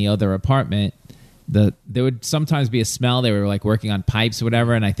lived in the other apartment, there would sometimes be a smell. They were like working on pipes or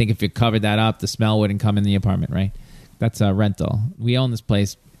whatever, and I think if you covered that up, the smell wouldn't come in the apartment, right? That's a rental. We own this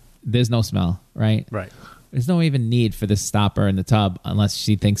place. There's no smell, right? Right. There's no even need for this stopper in the tub unless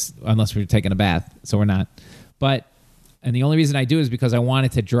we're taking a bath. So we're not. And the only reason I do is because I want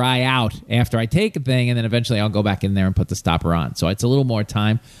it to dry out after I take a thing, and then eventually I'll go back in there and put the stopper on. So it's a little more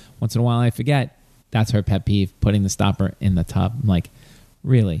time. Once in a while I forget. That's her pet peeve, putting the stopper in the tub. I'm like,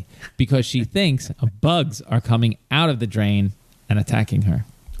 really? Because she thinks bugs are coming out of the drain and attacking her.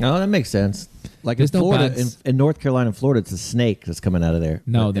 Oh, that makes sense. Like There's in no Florida, bugs. in North Carolina and Florida, it's a snake that's coming out of there.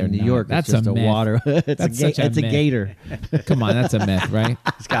 No, But they're in New not. York, That's it's just a a myth. water. That's such a it's a myth. gator. Come on, that's a myth, right?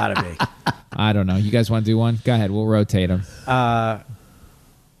 It's got to be. I don't know. You guys want to do one? Go ahead. We'll rotate them. All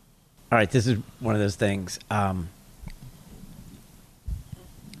right, this is one of those things.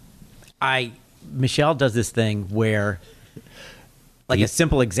 Michelle does this thing where, like a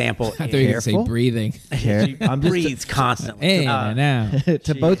simple example, I thought you were going to say Careful. breathing. she breathes constantly. Hey, now.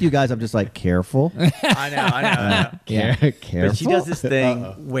 To both you guys, I'm just like, careful. I know. Yeah. Careful. But she does this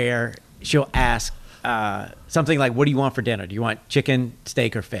thing where she'll ask something like, "What do you want for dinner? Do you want chicken,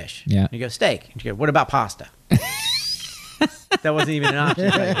 steak, or fish?" Yeah. And you go, "Steak." And she goes, "What about pasta?" That wasn't even an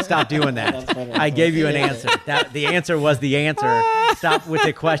option. Stop doing that. I gave you an answer. The answer was the answer. Stop with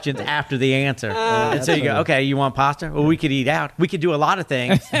the questions after the answer. And so you go, okay, you want pasta? Well, we could eat out. We could do a lot of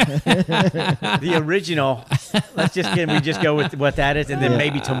things. The original, can we just go with what that is? And then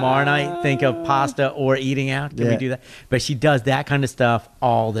maybe tomorrow night think of pasta or eating out? Can we do that? But she does that kind of stuff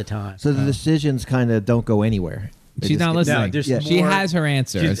all all the time. So the decisions kind of don't go anywhere. They She's just not get- listening. No, there's She more- has her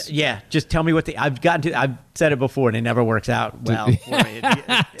answers. Just tell me what I've said it before and it never works out well for me.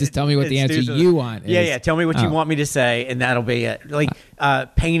 Just tell me what the It's answer usually- you want is. Yeah. Tell me what you Oh. want me to say, and that'll be it. Like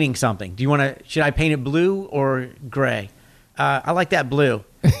painting something. Do you want to? Should I paint it blue or gray? I like that blue,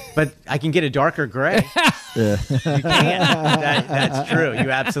 but I can get a darker gray. You can. That's true. You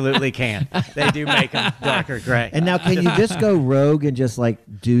absolutely can. They do make them darker gray. And now, can you just go rogue and just like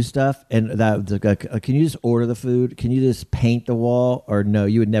do stuff? And can you just order the food? Can you just paint the wall? Or no,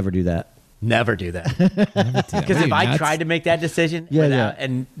 you would never do that. Never do that. Because What are if you, I nuts? tried to make that decision, Yeah.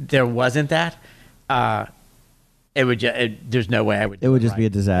 and there wasn't that, it would just. There's no way I would. It would do just be a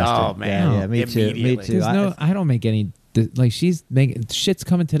right. disaster. Oh man, Yeah, me too. Me Immediately. too. There's I don't make any. Like she's making shit's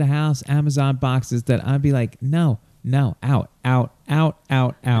coming to the house, Amazon boxes that I'd be like, no, out. I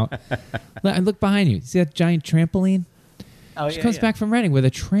look behind you. See that giant trampoline? Oh, She comes back from Reading with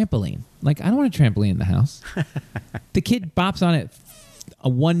a trampoline. Like I don't want a trampoline in the house. The kid bops on it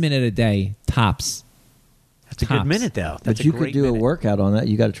 1 minute a day tops. That's a good minute though. That's But a you could great do a minute. workout on that.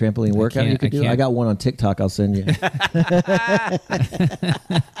 You got a trampoline workout you can't- could I do? can't. I got one on TikTok. I'll send you.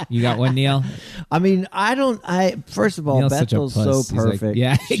 You got one, Neil? I mean, first of all, Neil's such a Bethel's so puss. He's like, perfect.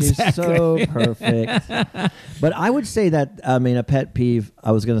 yeah, She's so perfect. But I would say that, a pet peeve,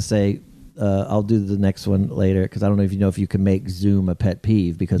 I was going to say, I'll do the next one later because I don't know if you can make Zoom a pet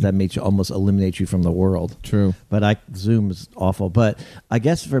peeve because that makes you almost eliminate you from the world. True. But Zoom is awful. But I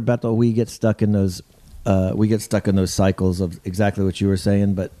guess for Bethel, we get stuck in those cycles of exactly what you were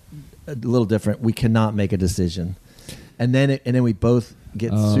saying, but a little different. We cannot make a decision, and then we both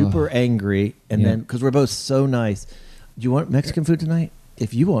get super angry, and then because we're both so nice. Do you want Mexican food tonight?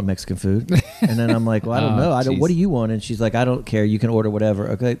 If you want Mexican food, and then I'm like, well, I don't know. What do you want? And she's like, I don't care. You can order whatever.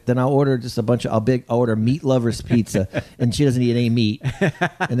 Okay, then I'll order just a bunch of. I'll order meat lovers pizza, and she doesn't eat any meat,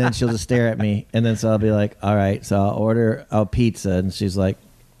 and then she'll just stare at me, and then so I'll be like, all right, so I'll order a pizza, and she's like.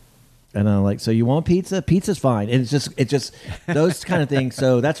 And I'm like, so you want pizza? Pizza's fine. And it's just those kind of things.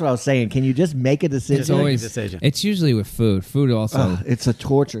 So that's what I was saying. Can you just make a decision? It's always decision. It's usually with food. Food also. It's a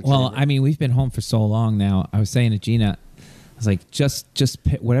torture. Well, chamber. I mean, we've been home for so long now. I was saying to Gina, I was like, just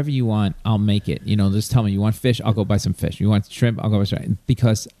pick whatever you want, I'll make it. Just tell me, you want fish? I'll go buy some fish. You want shrimp? I'll go buy shrimp.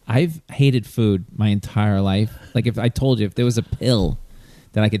 Because I've hated food my entire life. Like if I told you, if there was a pill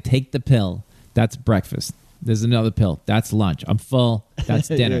that I could take the pill, that's breakfast. There's another pill. That's lunch. I'm full. That's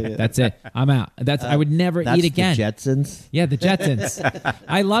dinner. Yeah. That's it. I'm out. I would never that's eat again. The Jetsons. Yeah, the Jetsons.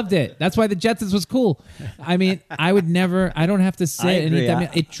 I loved it. That's why the Jetsons was cool. I mean, I would never. I don't have to sit and agree. eat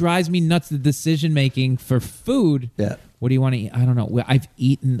that. It drives me nuts. The decision making for food. Yeah. What do you want to eat? I don't know. Well, I've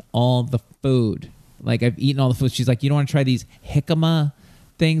eaten all the food. Like I've eaten all the food. She's like, you don't want to try these jicama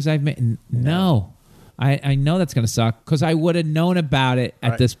things I've made? No. I know that's gonna suck because I would have known about it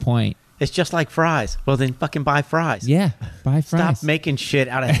at this point. It's just like fries. Well, then fucking buy fries. Yeah, buy fries. Stop making shit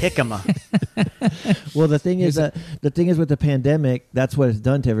out of jicama. Well, the thing is with the pandemic, that's what it's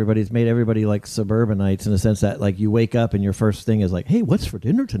done to everybody. It's made everybody like suburbanites in the sense that like you wake up and your first thing is like, hey, what's for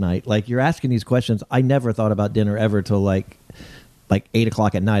dinner tonight? Like you're asking these questions. I never thought about dinner ever till like like 8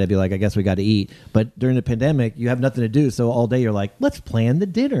 o'clock at night, I'd be like, I guess we got to eat. But during the pandemic, you have nothing to do, so all day you're like, let's plan the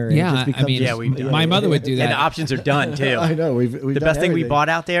dinner. And it Yeah, just becomes I mean, Yeah, we've done my mother would do And that. the options are done too. I know we've The done best thing we everything. bought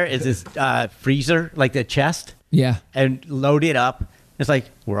out there is this freezer, like the chest, Yeah. and load it up. It's like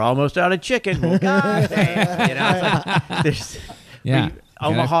we're almost out of chicken. Well, God damn, it's like, there's Yeah.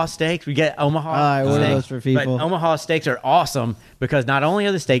 Omaha steaks. We get Omaha. I order steaks. those for people. But Omaha steaks are awesome because not only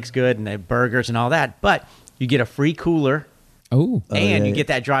are the steaks good and the burgers and all that, but you get a free cooler. Oh. And yeah. you get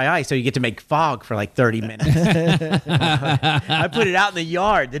that dry ice, so you get to make fog for like 30 minutes. I put it out in the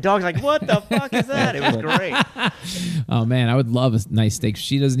yard. The dog's like, "What the fuck is that?" It was great. Oh man, I would love a nice steak.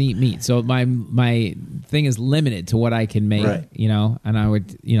 She doesn't eat meat, so my thing is limited to what I can make. Right. You know, and I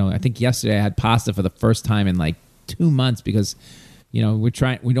would, I think yesterday I had pasta for the first time in like 2 months because, we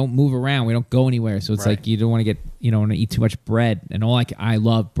don't move around, we don't go anywhere, so it's Right. like you don't want to get, want to eat too much bread, and I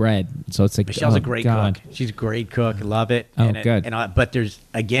love bread, so it's like Michelle's oh, a great God. cook. She's a great cook. Love it. Oh, and good. But there's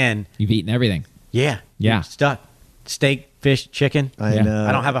again, You've eaten everything. yeah, Yeah. stuff, steak, fish, chicken. I Yeah. know.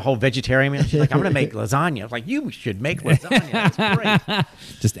 I don't have a whole vegetarian meal. She's like, I'm going to make lasagna. I was like, you should make lasagna. That's great.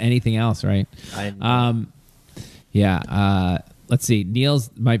 Just anything else, right? I know. Yeah. Let's see.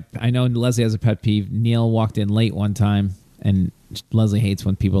 I know Leslie has a pet peeve. Neil walked in late one time, and Leslie hates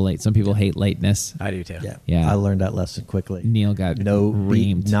when people are late. Some people hate lateness. I do too. Yeah. I learned that lesson quickly. Neil got No,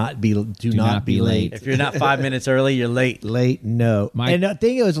 reamed. do not be late. If you're not 5 minutes early, you're late. Late, no. And the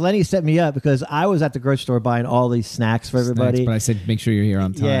thing is, Lenny set me up because I was at the grocery store buying all these snacks for everybody. But I said, make sure you're here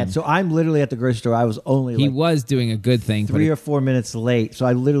on time. Yeah, so I'm literally at the grocery store. I was only he like was doing a good thing. 3 or 4 minutes late, so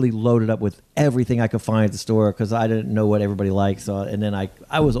I literally loaded up with everything I could find at the store because I didn't know what everybody liked. So, and then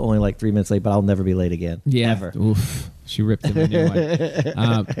I was only like 3 minutes late, but I'll never be late again. Yeah. Ever. Oof. She ripped him a new one.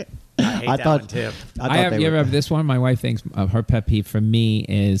 I hate I that thought- one too. You ever have this one? My wife thinks her pet peeve for me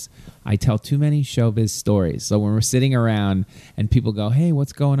is I tell too many showbiz stories. So when we're sitting around and people go, "Hey,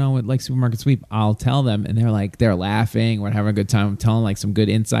 what's going on with like Supermarket Sweep?" I'll tell them, and they're laughing, we're having a good time. I'm telling like some good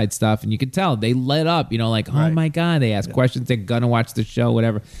inside stuff, and you can tell they lit up. Like, oh Right. my god, they ask questions. They're gonna watch the show,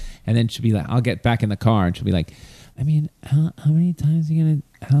 whatever. And then she'll be like, I'll get back in the car, and she'll be like, I mean, how many times are you gonna?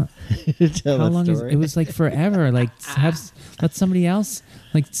 Tell How that long is story. it? Was like forever. Like let somebody else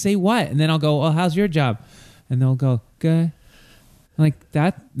like say what, and then I'll go, "Well, how's your job?" And they'll go, "Good." Like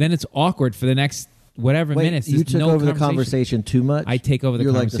that. Then it's awkward for the next whatever Wait, minutes. you There's took no over the conversation too much? I take over the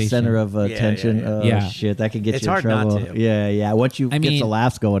You're conversation. like the center of attention. yeah. Oh, Yeah. shit. That can get It's you in hard not trouble. to. Yeah. Once you get the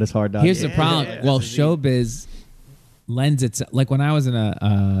laughs going, it's hard not Here's to. the problem. Well, that's the thing. showbiz lends itself. Like when I was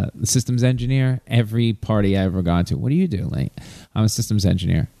a systems engineer, every party I ever gone to, what do you do? Like, I'm a systems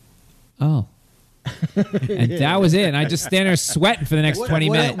engineer. Oh. And that was it. And I just stand there sweating for the next 20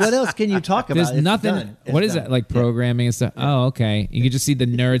 minutes. What else can you talk about? There's It's nothing. done. It's What is done. that? Like programming and stuff? Oh, okay. You can just see the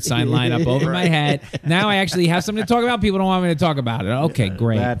nerd sign line up over my head. Now I actually have something to talk about. People don't want me to talk about it. Okay,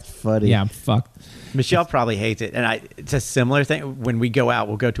 great. That's funny. Yeah, I'm fucked. Michelle probably hates it, and it's a similar thing. When we go out,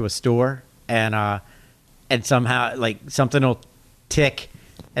 we'll go to a store, and somehow like something will tick,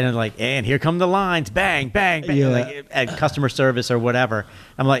 and then like, and here come the lines, bang, bang, bang, Yeah. like, at customer service or whatever.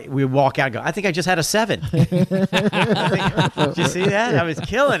 I'm like, we walk out, and go, I think I just had a 7. Did you see that? I was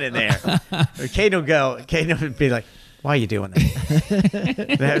killing it there. Or Kate will be like, why are you doing that?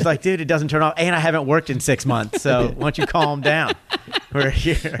 And I was like, dude, it doesn't turn off. And I haven't worked in 6 months, so why don't you calm down? We're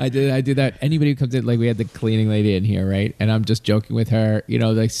here. I do that. Anybody who comes in, like we had the cleaning lady in here, right? And I'm just joking with her,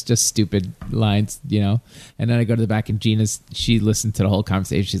 like just stupid lines, And then I go to the back, and she listened to the whole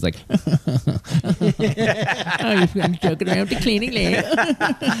conversation. She's like, I'm joking around with the cleaning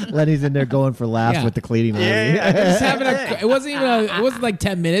lady. Lenny's in there going for laughs Yeah. with the cleaning lady. Just having it wasn't like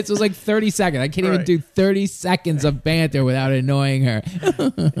 10 minutes. It was like 30 seconds. I can't even Right. do 30 seconds of banter without annoying her.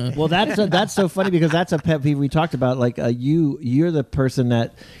 Well, that's so funny because that's a pet peeve we talked about. Like you're the person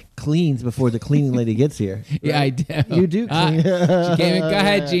that cleans before the cleaning lady gets here. Yeah, I do. You do clean. She came in. Go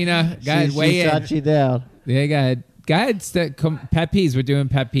ahead, Gina. Go ahead, She weigh in. shot you down. Yeah, go ahead. Go ahead. Pet peeves. We're doing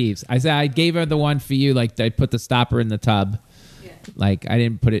pet peeves. I said I gave her the one for you. Like I put the stopper in the tub. Yeah. Like I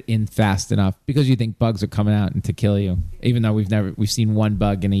didn't put it in fast enough because you think bugs are coming out and to kill you. Even though we've seen one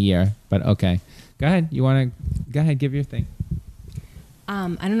bug in a year. But okay, go ahead. You want to go ahead? Give your thing. I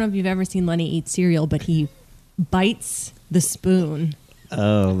don't know if you've ever seen Lenny eat cereal, but he bites the spoon.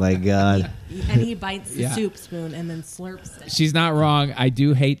 Oh my God. And he bites the Yeah. soup spoon and then slurps it. She's not wrong. I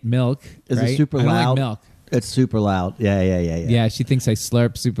do hate milk. Is right? it super I don't loud? like milk. It's super loud. Yeah. Yeah, she thinks I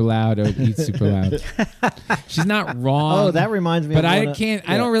slurp super loud or eat super loud. She's not wrong. Oh, that reminds me. But of I one can't.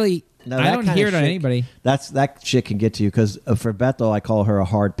 yeah. I don't really. No, I that don't kind hear of it on shit- anybody. That shit can get to you because for Bethel, I call her a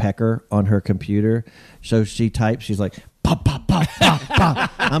hard pecker on her computer. So she types, she's like, pop, pop, pop, pop,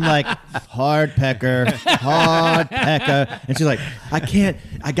 pop. I'm like, hard pecker. And she's like,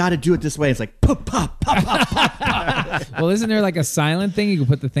 I got to do it this way. It's like, pop, pop, pop, pop, pop, pop. Well, isn't there like a silent thing? You can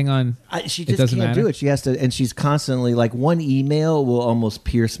put the thing on. She It just doesn't can't matter? do it. She has to, and she's constantly like, one email will almost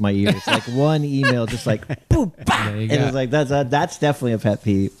pierce my ears. Like one email, just like, boop, bah. There you And go. it's like, that's definitely a pet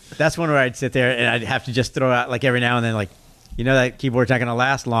peeve. That's one where I'd sit there and I'd have to just throw out like every now and then, like, you know that keyboard's not going to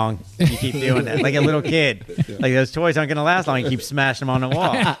last long. You keep doing that. Like a little kid. Like those toys aren't going to last long. You keep smashing them on the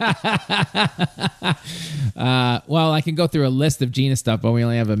wall. Well, I can go through a list of Gina stuff, but we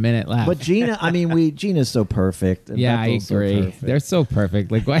only have a minute left. But Gina, Gina's so perfect. And yeah, I Bethel's so agree. perfect. They're so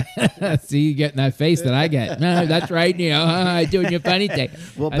perfect. Like, what? See, you getting that face that I get. No, that's right, Neil. Doing your funny thing.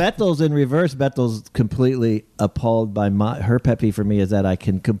 Well, Bethel's in reverse. Bethel's completely appalled by her pet peeve for me is that I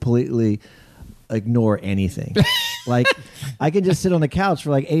can completely ignore anything. Like, I can just sit on the couch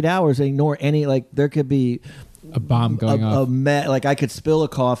for like 8 hours and ignore any, like, there could be A bomb going off. like, I could spill a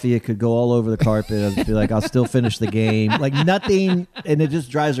coffee. It could go all over the carpet. I'd be like, I'll still finish the game. Like, nothing, and it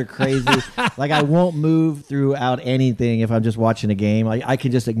just drives her crazy. Like, I won't move throughout anything if I'm just watching a game. I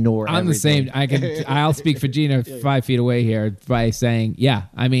can just ignore I'm the everything. same. I'll speak for Gina 5 feet away here by saying, yeah.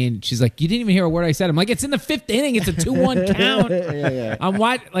 I mean, she's like, you didn't even hear a word I said. I'm like, it's in the 5th inning. It's a 2-1 count. Yeah. I'm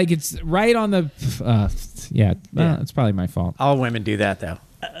like it's right on the. It's probably my fault. All women do that, though.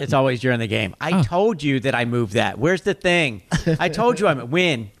 It's always during the game. I told you that I moved that. Where's the thing? I told you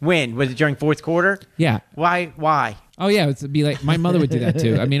when. Was it during fourth quarter? Yeah. Why? Oh yeah, it'd be like my mother would do that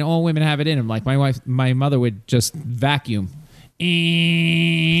too. I mean, all women have it in them. Like my mother would just vacuum.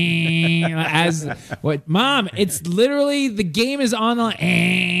 As what, Mom? It's literally the game is on the.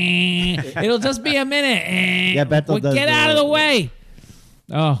 It'll just be a minute. Yeah, Bethel does get out of the way.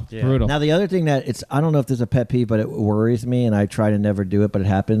 Oh, Yeah. brutal. Now, the other thing that I don't know if there's a pet peeve, but it worries me, and I try to never do it, but it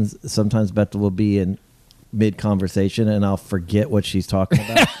happens. Sometimes Bethel will be in mid-conversation, and I'll forget what she's talking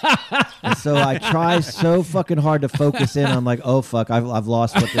about. And so I try so fucking hard to focus in. I'm like, oh, fuck, I've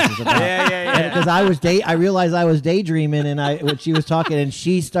lost what this is about. Yeah. Because I realized I was daydreaming, and when she was talking, and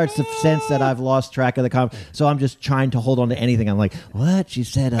she starts to sense that I've lost track of the conversation. So I'm just trying to hold on to anything. I'm like, what? She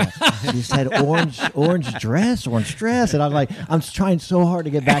said orange dress, and I'm like, I'm trying so hard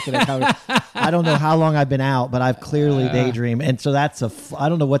to get back in the conversation. I don't know how long I've been out, but I've clearly daydreamed. And so that's I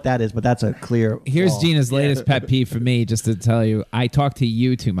don't know what that is, but that's a clear Here's flaw. Gina's latest pet peeve for me, just to tell you. I talk to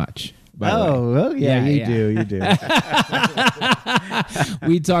you too much. by the way. Oh, yeah, you do.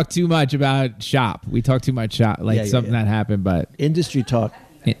 We talk too much about shop. We talk too much shop, like Yeah, something yeah. that happened, but Industry talk.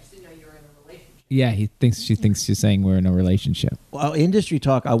 yeah, she thinks she's saying we're in a relationship. Well, industry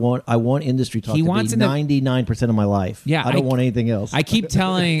talk. I want industry talk He to wants be to- 99% of my life. Yeah, I don't want anything else. I keep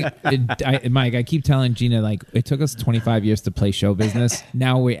telling Mike, I keep telling Gina, like, it took us 25 years to play show business.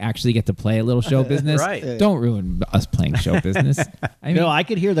 Now we actually get to play a little show business. Right. Don't ruin us playing show business. I mean, No, I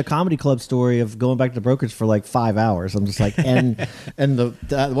could hear the comedy club story of going back to Brokers for like 5 hours. I'm just like, and the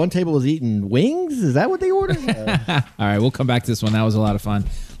one table was eating wings. Is that what they ordered? all right, we'll come back to this one. That was a lot of fun.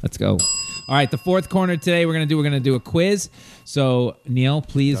 Let's go. All right, the fourth corner today we're gonna do a quiz. So Neil,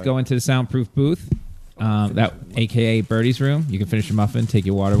 please go into the soundproof booth, that AKA Birdie's room. You can finish your muffin, take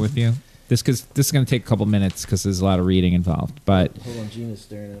your water with you. This is gonna take a couple minutes because there's a lot of reading involved. But Hold on, Gina's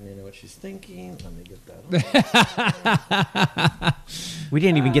staring at me. I know what she's thinking. Let me get that on. We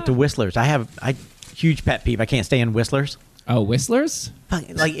didn't even get to Whistlers. I huge pet peeve. I can't stand Whistlers. oh, Whistlers.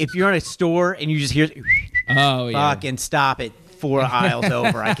 Like if you're in a store and you just hear, Oh yeah. fucking stop it 4 aisles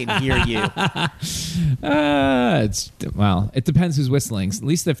over. I can hear you. It depends who's whistling. At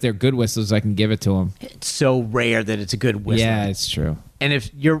least if they're good whistlers, I can give it to them. It's so rare that it's a good whistle. Yeah, it's true. And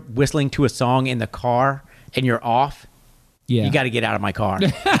if you're whistling to a song in the car and you're off, Yeah, you got to get out of my car.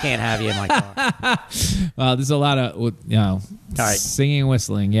 I can't have you in my car. Well, there's a lot of All right. singing and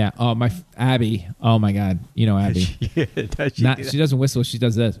whistling. Yeah. Oh, Abby. Oh my God. You know Abby. She doesn't whistle. She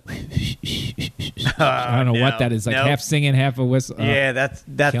does this. I don't know what that is. Like Nope. half singing, half a whistle. Yeah, that's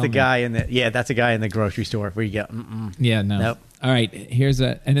kill the me. guy in the that's a guy in the grocery store where you go. Mm-mm. Yeah. No. Nope. All right.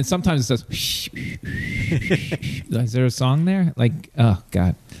 And then sometimes it says. Is there a song there? Like, oh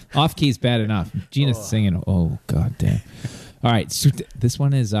God, off key's bad enough. Gina's singing. Oh God damn. All right. So this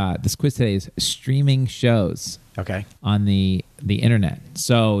one is this quiz today is streaming shows Okay. on the internet.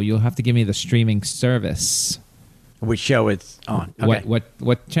 So you'll have to give me the streaming service. Which show it's on? Okay.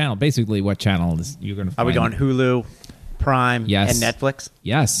 What channel? Basically, what channel is you're going to Are find? we going Hulu, Prime, Yes. and Netflix?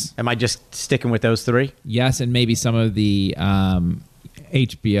 Yes, Am I just sticking with those three? yes, and maybe some of the HBO,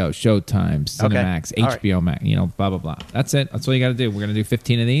 Showtime, Cinemax, All right. HBO Max. Blah blah blah. That's it. That's all you got to do. We're going to do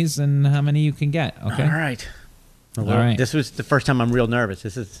 15 of these, and how many you can get. Okay. All right. All right. This was the first time I'm real nervous.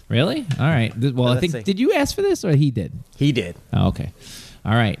 This is Really? All right. Well, I Let's think, see. did you ask for this or he did? he did. Oh, okay.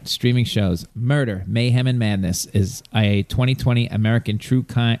 All right. Streaming shows. Murder, Mayhem, and Madness is a 2020 American true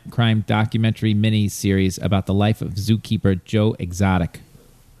crime documentary mini-series about the life of zookeeper Joe Exotic.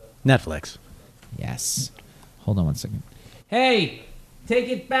 Netflix. Yes. Hold on one second. Hey, take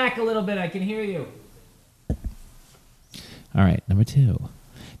it back a little bit. I can hear you. All right. Number 2.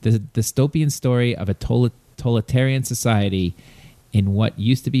 The dystopian story of a totalitarian society in what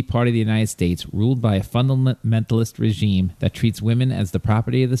used to be part of the United States, ruled by a fundamentalist regime that treats women as the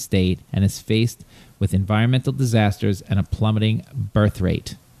property of the state and is faced with environmental disasters and a plummeting birth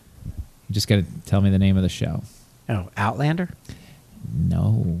rate. You just got to tell me the name of the show. Oh, Outlander?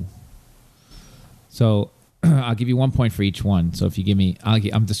 No. So I'll give you 1 point for each one. So if you give me,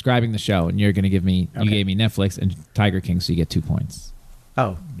 I'm describing the show, and you're going to give me, you gave me Netflix and Tiger King, so you get 2 points.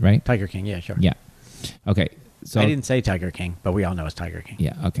 Oh, Right? Tiger King. Yeah, sure. Yeah. Okay. So I didn't say Tiger King, but we all know it's Tiger King.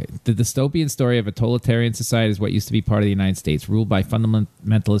 Yeah, okay. The dystopian story of a totalitarian society is what used to be part of the United States, ruled by a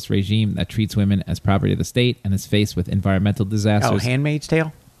fundamentalist regime that treats women as property of the state and is faced with environmental Oh, disasters. Handmaid's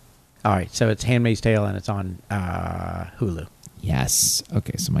Tale? All right, so it's Handmaid's Tale, and it's on Hulu. Yes.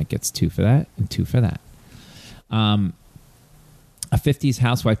 Okay, so Mike gets 2 for that and 2 for that. A 50s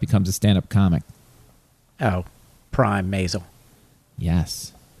housewife becomes a stand-up comic. Oh, Prime Maisel.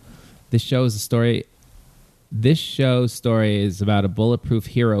 Yes. This show's story is about a bulletproof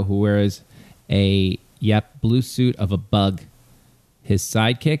hero who wears a blue suit of a bug. His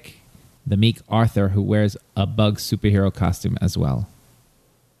sidekick, the meek Arthur, who wears a bug superhero costume as well.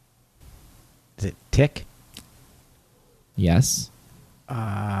 Is it Tick? Yes.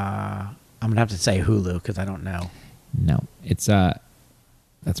 I'm going to have to say Hulu because I don't know. No. It's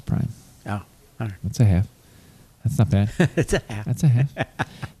that's Prime. Oh, all right. That's a half. That's not bad. It's a half. That's a half.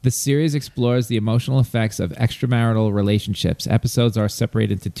 The series explores the emotional effects of extramarital relationships. Episodes are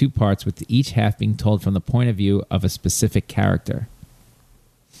separated into 2 parts, with each half being told from the point of view of a specific character.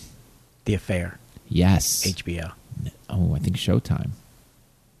 The Affair. Yes. HBO. Oh, I think Showtime.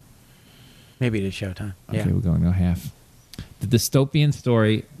 Maybe it is Showtime. Okay, Yeah. we're going to half. The dystopian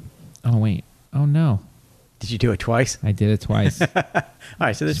story. Oh, wait. Oh, no. Did you do it twice? I did it twice. All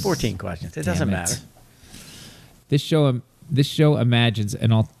right, so there's 14 questions. It doesn't Damn it. matter. This show imagines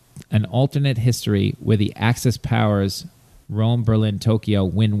an alternate history where the Axis powers, Rome, Berlin, Tokyo,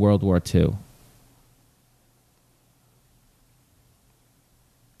 win World War II.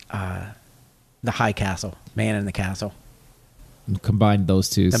 The High Castle. Man in the Castle. Combine those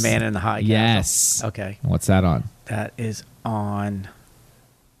two. The Man in the High Castle. Yes. Okay. What's that on? That is on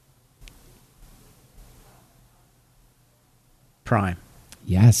Prime.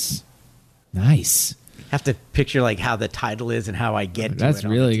 Yes. Nice. Have to picture like how the title is and how I get to That's it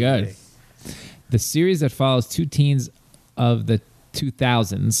on really the TV. good. The series that follows 2 teens of the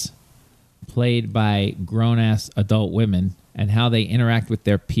 2000s, played by grown-ass adult women, and how they interact with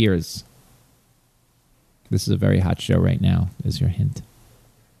their peers. This is a very hot show right now, is your hint.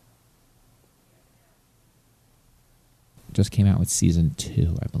 Just came out with season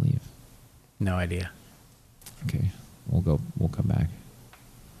 2, I believe. No idea. Okay, we'll come back.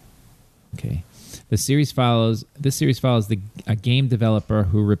 Okay. This series follows a game developer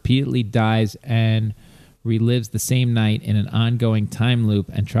who repeatedly dies and relives the same night in an ongoing time loop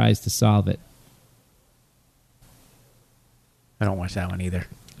and tries to solve it. I don't watch that one either.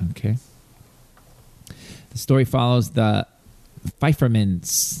 Okay. The story follows the Pfeifferman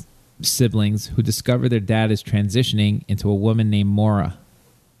siblings who discover their dad is transitioning into a woman named Maura.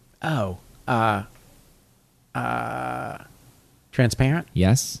 Oh, Transparent?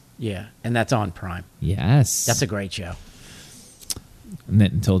 Yes? Yeah, and that's on Prime. Yes. That's a great show. And then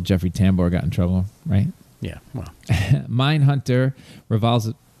until Jeffrey Tambor got in trouble, right? Yeah, well. Mindhunter revolves...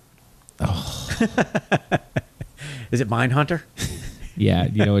 Is it Mindhunter? Yeah,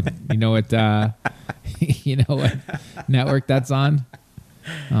 you know what you know what network that's on?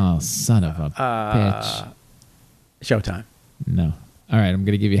 Oh, son of a bitch. Showtime. No. All right, I'm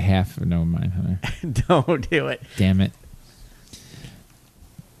going to give you half for no Mindhunter. Don't do it. Damn it.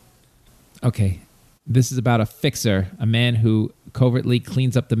 Okay. This is about a fixer, a man who covertly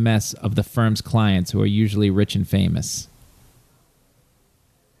cleans up the mess of the firm's clients who are usually rich and famous.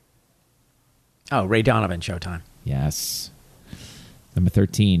 Oh, Ray Donovan, Showtime. Yes. Number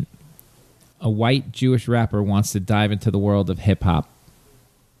 13. A white Jewish rapper wants to dive into the world of hip-hop.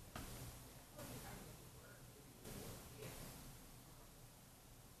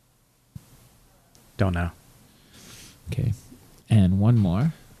 Don't know. Okay. And one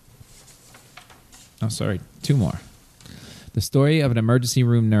more. Oh, sorry. 2 more. The story of an emergency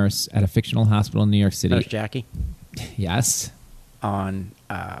room nurse at a fictional hospital in New York City. Nurse Jackie. Yes. on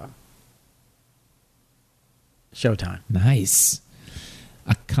Showtime. Nice.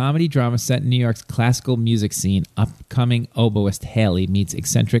 A comedy drama set in New York's classical music scene. Upcoming oboist Haley meets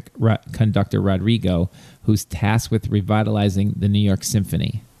eccentric conductor Rodrigo, who's tasked with revitalizing the New York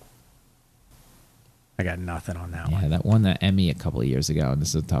Symphony. I got nothing on that Yeah, one. that won the Emmy a couple of years ago, and this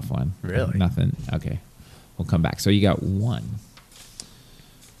is a tough one. Really? Nothing. Okay. We'll come back. So you got 1,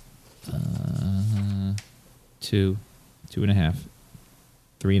 2, 2.5,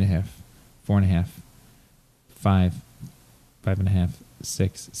 3.5, 4.5, 5, 5.5,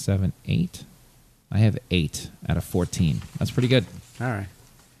 6, 7, 8. I have 8 out of 14. That's pretty good. All right.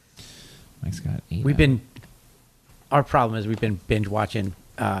 Mike's got 8. Our problem is we've been binge watching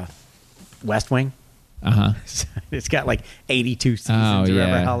West Wing. Uh-huh. It's got like 82 seasons Oh, or yeah.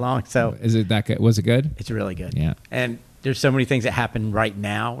 whatever how long. So Is it that good? Was it good? it's really good. Yeah. And there's so many things that happen right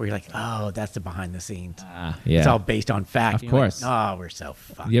now where you're like, oh, that's the behind the scenes. Yeah. It's all based on fact. Of And you're like, course. oh, we're so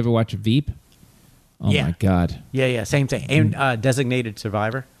fucked. You ever watch Veep? Oh, Yeah. my God. Yeah, same thing. And Designated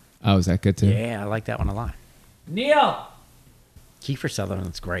Survivor. Oh, is that good, too? Yeah, I like that one a lot. Neil! Kiefer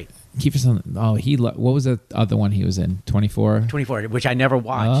Sutherland's great. Kiefer Sutherland. Oh, what was the other one he was in? 24? 24, which I never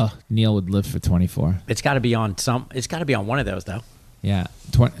watched. Oh, Neil would live for 24. It's got to be on it's got to be on one of those though. Yeah.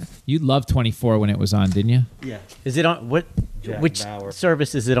 You loved 24 when it was on, didn't you? Yeah. Is it on which Bauer.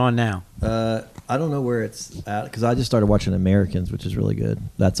 service is it on now? I don't know where it's at because I just started watching Americans, which is really good.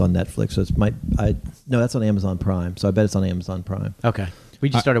 That's on Netflix, so that's on Amazon Prime. So I bet it's on Amazon Prime. Okay. We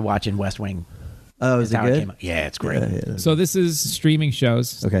just started watching West Wing. Oh, is it How it good? came out. Yeah, it's great. Yeah. So this is streaming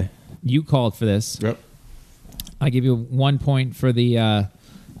shows. Okay. You called for this. Yep. I give you 1 point for the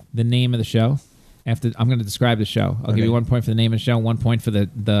name of the show. I'm going to describe the show. I'll give you 1 point for the name of the show, 1 point for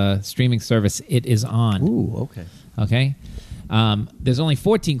the streaming service it is on. Ooh, okay. Okay. There's only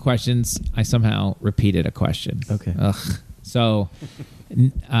 14 questions. I somehow repeated a question. Okay. Ugh. So,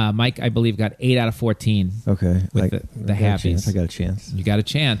 Mike, I believe, got 8 out of 14. Okay. With the I got a happies. chance. I got a chance. You got a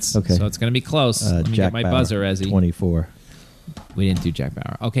chance. Okay. So it's going to be close. Let me get my Bauer, buzzer, Ezzy. 24. We didn't do Jack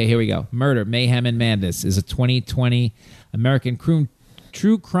Bauer. Okay, here we go. Murder, Mayhem, and Madness is a 2020 American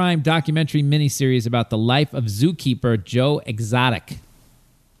true crime documentary miniseries about the life of zookeeper Joe Exotic.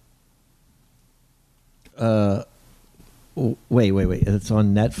 Wait. It's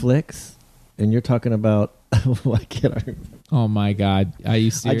on Netflix, and you're talking about. Why can't I remember? Oh my God, are you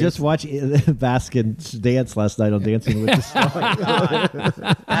serious? I just watched Baskin dance last night on Dancing with the Stars.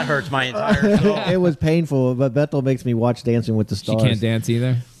 That hurts my entire soul. It was painful, but Bethel makes me watch Dancing with the She Stars. can't dance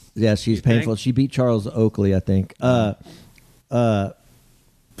either. Yeah, she's painful. She beat Charles Oakley, I think.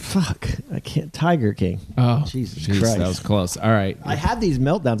 Fuck, I can't. Tiger King. Oh, Jesus jeez, Christ. that was close. All right, I had these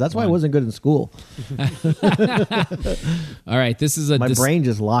meltdowns. That's why I wasn't good in school. all right. This is My brain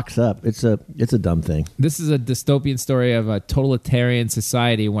just locks up. It's a dumb thing. This is a dystopian story of a totalitarian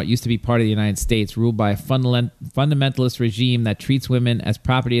society in what used to be part of the United States, ruled by a fundamentalist regime that treats women as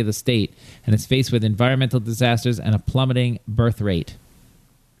property of the state and is faced with environmental disasters and a plummeting birth rate.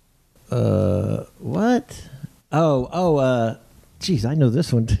 What? Geez, I know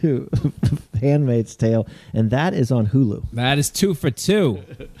this one too. Handmaid's Tale, and that is on Hulu. That is 2 for 2.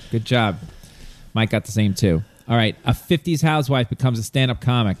 Good job. Mike got the same 2. All right. A 50s housewife becomes a stand-up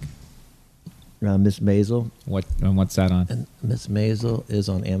comic. Miss Maisel. What's that on? And Miss Maisel is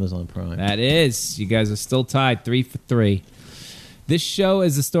on Amazon Prime. That is. You guys are still tied 3 for 3. This show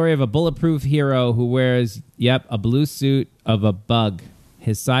is the story of a bulletproof hero who wears, a blue suit of a bug.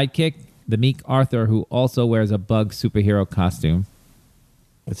 His sidekick, the meek Arthur, who also wears a bug superhero costume.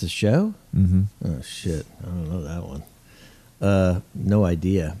 It's a show? Mm-hmm. Oh, shit. I don't know that one. No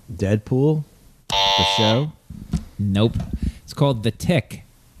idea. Deadpool? The show? Nope. It's called The Tick,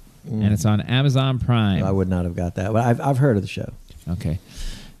 and it's on Amazon Prime. I would not have got that. But I've heard of the show. Okay.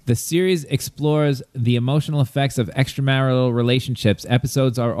 The series explores the emotional effects of extramarital relationships.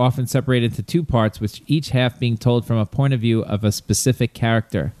 Episodes are often separated into 2 parts, with each half being told from a point of view of a specific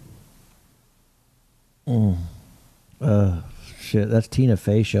character. Shit, that's Tina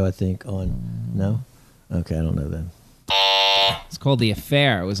Fey show, I think, on... No? Okay, I don't know then. It's called The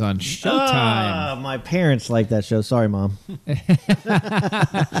Affair. It was on Showtime. My parents like that show. Sorry, Mom.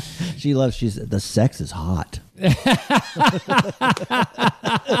 The sex is hot.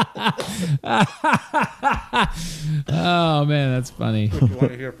 Oh, man, that's funny. You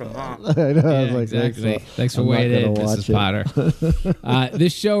want to hear from Mom? I know. I was like, Exactly. Thanks for I'm not weighing in, gonna watch Mrs. Potter.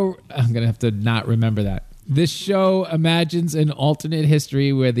 This show, I'm going to have to not remember that. This show imagines an alternate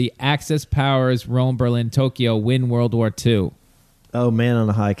history where the Axis powers Rome, Berlin, Tokyo win World War II. Oh, Man on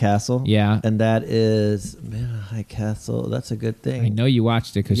a High Castle. Yeah. And that is Man on a High Castle. That's a good thing. I know you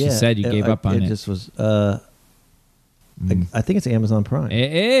watched it because you said you gave up on it. It just was. I think it's Amazon Prime.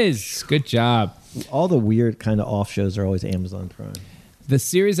 It is. Good job. All the weird kind of off shows are always Amazon Prime. The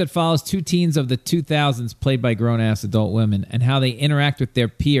series that follows two teens of the 2000s played by grown-ass adult women and how they interact with their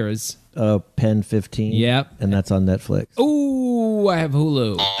peers. Pen 15. Yep. And that's on Netflix. Ooh, I have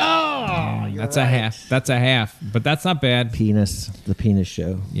Hulu. Oh, that's right. A half. That's a half, but that's not bad. The Penis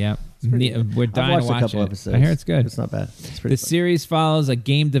Show. Yep. We're dying to I've watched watch a couple it. episodes. I hear it's good. It's not bad. It's pretty The fun. series follows a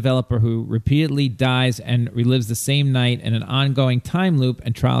game developer who repeatedly dies and relives the same night in an ongoing time loop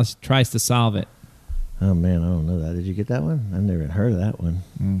and tries to solve it. Oh, man, I don't know that. Did you get that one? I've never heard of that one.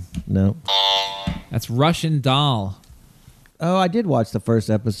 No. That's Russian Doll. Oh, I did watch the first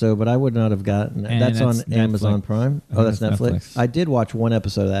episode, but I would not have gotten that. And That's on that's Amazon Netflix. Prime? Oh, that's That's Netflix? Netflix. I did watch one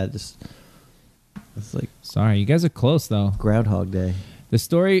episode of that. It's like Sorry, you guys are close, though. Groundhog Day. The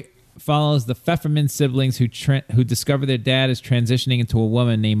story follows the Pfefferman siblings who discover their dad is transitioning into a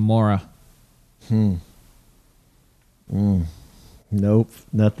woman named Maura. Nope,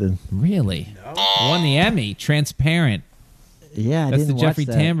 nothing. Really? Won the Emmy. Transparent. Yeah, I That's didn't the Jeffrey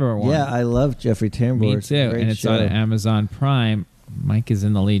watch that. Tambor one. Yeah, I love Jeffrey Tambor. Me It's a too. great And it's show. on Amazon Prime. Mike is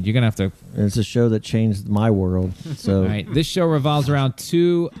in the lead. You're going to have to... It's a show that changed my world. So All right. This show revolves around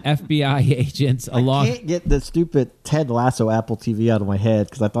two FBI agents I can't get the stupid Ted Lasso Apple TV out of my head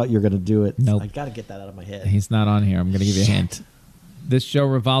because I thought you were going to do it. Nope. I got to get that out of my head. He's not on here. I'm going to give you a hint. This show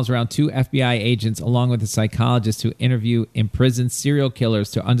revolves around two FBI agents along with a psychologist who interview imprisoned serial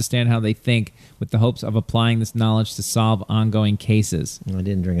killers to understand how they think with the hopes of applying this knowledge to solve ongoing cases. I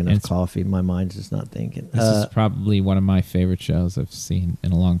didn't drink enough coffee. My mind's just not thinking. This is probably one of my favorite shows I've seen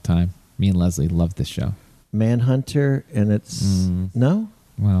in a long time. Me and Leslie love this show. Manhunter, and it's no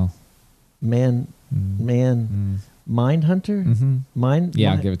Well, Mindhunter. Mind.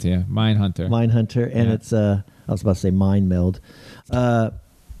 yeah, I'll give it to you. Mindhunter. Mindhunter, and Yeah. it's I was about to say Mind Meld, and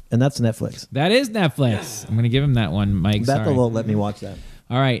that's Netflix. That is Netflix. I'm going to give him that one, Mike. Bethel Sorry. won't let me watch that.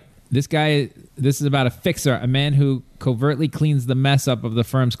 All right. This is about a fixer, a man who covertly cleans the mess up of the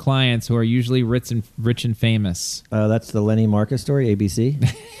firm's clients who are usually rich and famous. That's the Lenny Marcus story, ABC.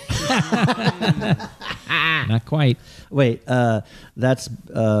 Not quite. Wait, that's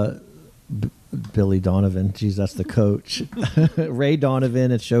Billy Donovan. Jeez, that's the coach. Ray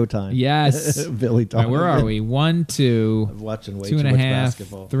Donovan at Showtime. Yes. Billy All right, Donovan. where are we? 1, 2, I'm watching way 2 and too a much half,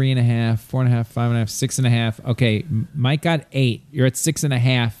 basketball. 3.5, 4.5, 5.5, 6.5. Okay, Mike got 8. You're at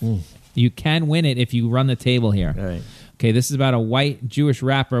 6.5. You can win it if you run the table here. All right. Okay, this is about a white Jewish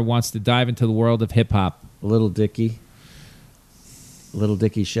rapper wants to dive into the world of hip hop. Little Dicky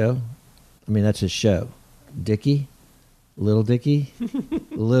show. I mean, that's his show. Dicky. Little Dicky.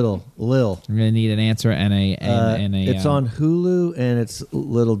 Lil. I'm gonna need an answer and a. It's on Hulu and it's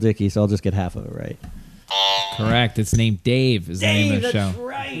Little Dicky, so I'll just get half of it right. Correct. It's named Dave. Is the name of the show.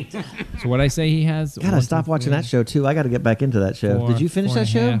 right. So what I say he has? God, I stopped watching that show too. I got to get back into that show. Did you finish that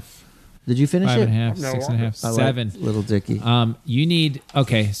show? Did you finish it? 5.5, 6.5, I like 7. Little Dicky. You need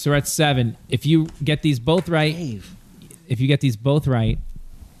so we're at 7. If you get these both right,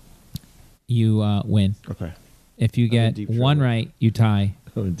 you win. Okay. If you in get deep one trouble. right, you tie,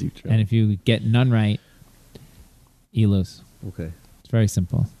 I'm in deep trouble. and if you get none right, you lose. Okay. It's very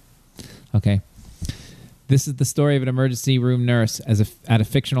simple. Okay. This is the story of an emergency room nurse at a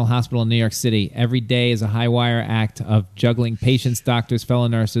fictional hospital in New York City. Every day is a high wire act of juggling patients, doctors, fellow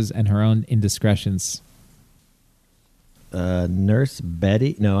nurses, and her own indiscretions. Nurse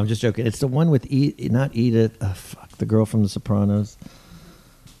Betty. No, I'm just joking. It's the one with not Edith. Oh, fuck, the girl from The Sopranos.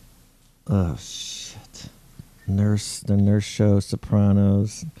 Oh shit. The nurse show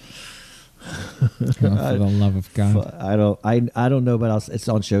Sopranos. Oh, for the love of God. I don't know, but it's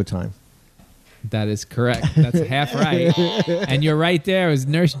on Showtime. That is correct. That's half right. And you're right there. It was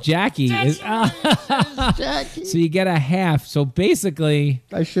Nurse Jackie. Jackie. So you get a half. So basically,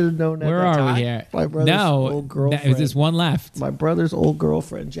 I should have known that. where at the are time. we here? My brother's old girlfriend. There's one left. My brother's old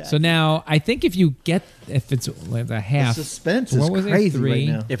girlfriend, Jackie. So now I think if it's like a half. The suspense what is was it? crazy 3, right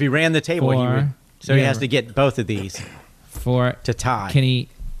now. If he ran the table, he 4. would. So he Yeah. has to get both of these 4 to tie. Can he?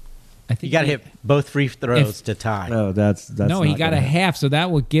 I think You got to hit both free throws If- to tie. No, that's No, he not got gonna a happen. half, so that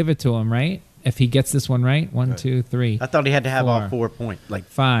would give it to him, right? If he gets this one right, 1, 2, 3, I thought he had to have 4. all 4 points. Like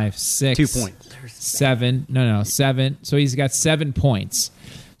 5, 6, 2 points. 7. No, 7. So he's got 7 points.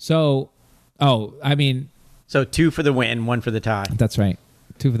 So, So 2 for the win, 1 for the tie. You that's right.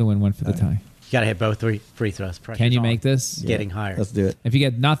 2 for the win, 1 for the tie. got to hit both free throws. Can Pressure's you on. make this? It's getting higher. Let's do it. If you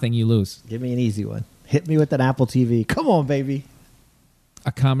get nothing, you lose. Give me an easy one. Hit me with an Apple TV. Come on, baby.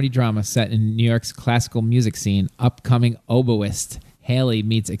 A comedy drama set in New York's classical music scene. Upcoming oboist Haley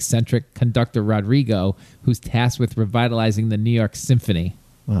meets eccentric conductor Rodrigo, who's tasked with revitalizing the New York Symphony.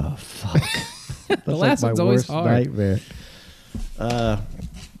 Oh, fuck. That's The last my one's always worst hard. nightmare.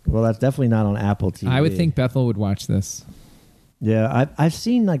 Well, that's definitely not on Apple TV. I would think Bethel would watch this. Yeah, I've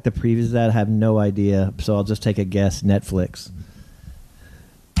seen like the previews of that. I have no idea, so I'll just take a guess. Netflix.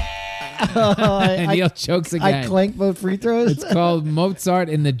 And Neil chokes again. I clanked both free throws. It's called Mozart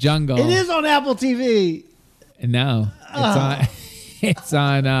in the Jungle. It is on Apple TV. No, it's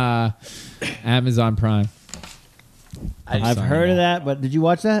on Amazon Prime. I've heard of that, but did you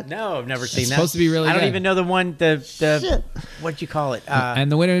watch that? No, I've never seen that. supposed to be really I don't good. even know the one. Shit. What'd you call it?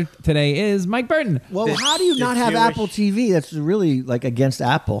 And the winner today is Mike Burton. Well, the- how do you the not have Jewish- Apple TV? That's really like against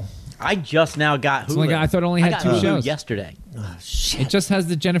Apple. I just now got Hulu. only got- I thought it only had got 2 Hulu shows. yesterday. It just has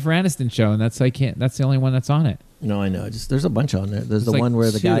the Jennifer Aniston show, and that's the only one that's on it. No, I know. Just there's a bunch on there. There's It's the like one where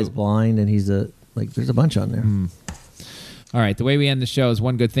the 2. guy's blind and he's there's a bunch on there. All right, the way we end the show is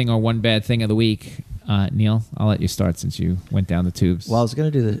one good thing or one bad thing of the week. Neil, I'll let you start since you went down the tubes. Well, I was going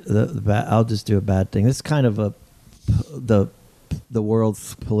to do the bad. I'll just do a bad thing. This is kind of the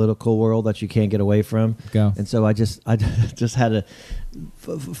world's political world that you can't get away from. Go. And so I just had a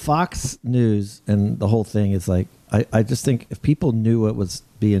Fox News, and the whole thing is like I just think if people knew what was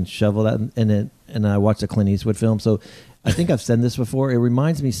being shoveled at in it, and I watched a Clint Eastwood film, so I think I've said this before. It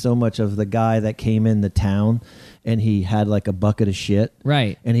reminds me so much of the guy that came in the town and he had like a bucket of shit.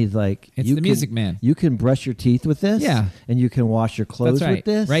 Right. And he's like, It's you the can- Music Man. You can brush your teeth with this. Yeah. And you can wash your clothes That's right. with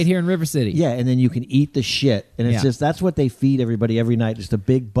this. Right here in River City. Yeah, and then you can eat the shit, and it's Yeah. just that's what they feed everybody every night, just a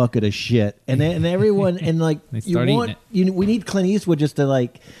big bucket of shit, and everyone and like They you start want we need Clint Eastwood just to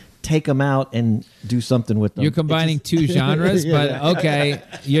like take them out and do something with them. You're combining It's just- 2 genres, Yeah. but okay.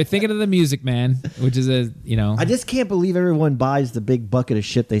 You're thinking of the Music Man, which is I just can't believe everyone buys the big bucket of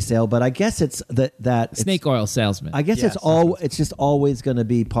shit they sell, but I guess it's that it's- snake oil salesman. I guess Yes. it's just always going to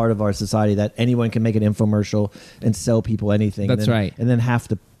be part of our society that anyone can make an infomercial and sell people anything. That's right. And then have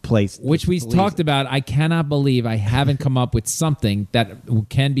to place which we talked about. I cannot believe I haven't come up with something that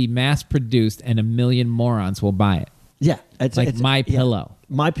can be mass produced and a million morons will buy it. Yeah, Like My Pillow.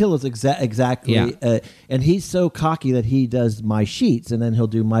 My Pillow's exactly. Yeah. And he's so cocky that he does my sheets, and then he'll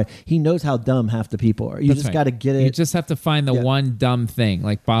do my. He knows how dumb half the people are. You That's just right. got to get it. You just have to find the Yeah. one dumb thing,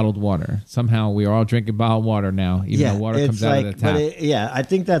 like bottled water. Somehow we are all drinking bottled water now, even though water it's comes out of the tap. But I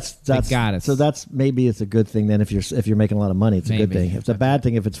think that's got us. So that's maybe it's a good thing then if you're making a lot of money. It's a good Maybe. thing. It's a bad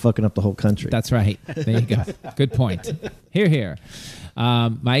thing if it's fucking up the whole country. That's right. There you go. Good point. Here.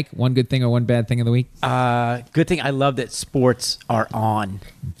 Mike, one good thing or one bad thing of the week? Good thing I love that sports are on.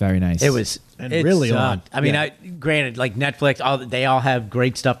 Very nice. It really sucked. on. I mean, Yeah. granted, like Netflix, they all have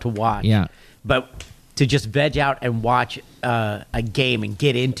great stuff to watch. Yeah. But to just veg out and watch a game and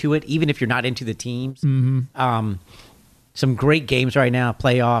get into it, even if you're not into the teams. Mm-hmm. Some great games right now,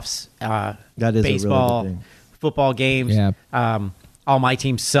 playoffs, That is a really good baseball, thing. football games. Yeah. All my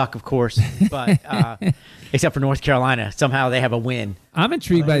teams suck, of course, but except for North Carolina. Somehow they have a win. I'm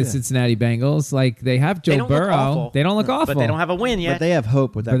intrigued by the Cincinnati Bengals. Like, they have Joe They don't look Burrow. awful. They don't look awful. But they don't have a win yet. But they have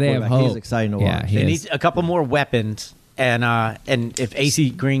hope with that. But they have quarterback. hope. He's exciting to Yeah, watch. he They is. need a couple more weapons, and if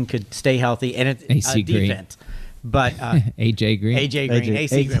AC Green could stay healthy, and it's AC Green. defense. But AJ Green. AJ Green, AJ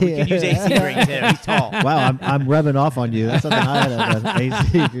AC Green, we could use AC Green too. He's tall. Wow, I'm rubbing off on you. That's something I had.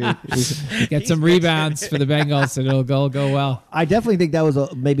 AC. Get some rebounds for the Bengals, and it'll go well. I definitely think that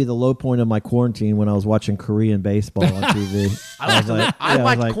was maybe the low point of my quarantine when I was watching Korean baseball on TV. I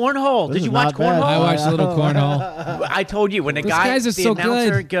watched Cornhole. this Did is you watch not bad. Cornhole? I watched a little cornhole. I told you when the Those guy, guys are the so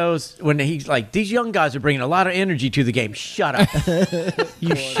announcer good. goes when he's like, "These young guys are bringing a lot of energy to the game." Shut up.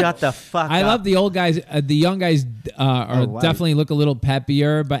 You shut the fuck up. I love the old guys. The young guys are wow. definitely look a little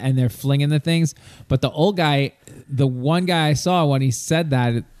peppier, and they're flinging the things. But the old guy, the one guy I saw when he said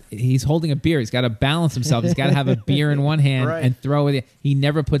that, he's holding a beer. He's got to balance himself. He's got to have a beer in one hand Right. and throw it. He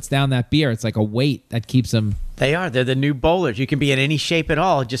never puts down that beer. It's like a weight that keeps him They're the new bowlers. You can be in any shape at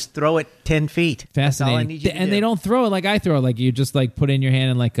all. Just throw it 10 feet. That's all I fascinating. need you to And do. they don't throw it like I throw it. Like you just like put in your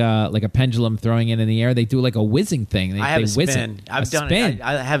hand and like a pendulum throwing it in the air. They do like a whizzing thing. I have they a whiz spin. it. I've A done spin. it.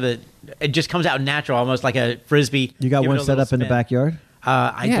 I have a. It just comes out natural, almost like a frisbee. You got Give it one a set little up in the spin. backyard?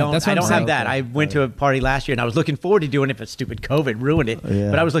 I Yeah, don't. that's what I I'm don't saying. have that. I went to a party last year, and I was looking forward to doing it, but stupid COVID ruined it. Yeah.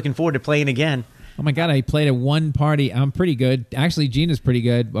 But I was looking forward to playing again. Oh my God, I played at one party. I'm pretty good. Actually, Gina's pretty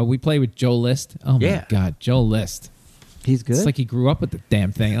good. We played with Joe List. Oh my Yeah. God, Joe List. He's good. It's like he grew up with the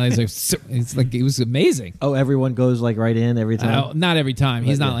damn thing. It's like it was amazing. Oh, everyone goes like right in every time. Not every time.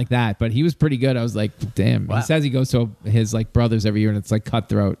 He's But, not yeah. like that, but he was pretty good. I was like, damn. Wow. He says he goes to his like brothers every year, and it's like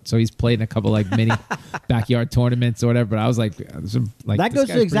cutthroat. So he's played in a couple like mini backyard tournaments or whatever. But I was like that this goes guy's to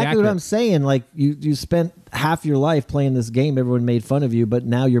pretty exactly what accurate. I'm saying. Like you spent half your life playing this game. Everyone made fun of you, but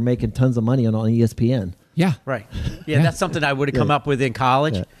now you're making tons of money on ESPN. Yeah, Right. Yeah. That's something I would have come up with in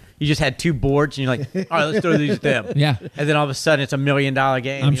college. Yeah. you just had 2 boards, and you're like, all right, let's throw these at them. Yeah. And then all of a sudden, it's $1 million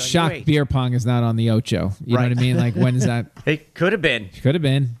game. I'm You're like, shocked wait. beer pong is not on the Ocho. You know Right. what I mean? Like, when is that? It could have been. Could have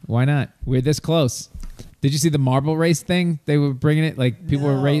been. Why not? We're this close. Did you see the marble race thing? They were bringing it like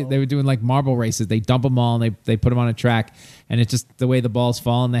people they were doing like marble races. They dump them all and they put them on a track, and it's just the way the balls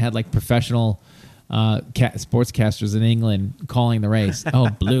fall. And they had like professional sportscasters in England calling the race. Oh,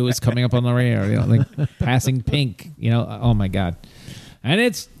 blue is coming up on the radar. You know, like passing pink. You know, oh my god, and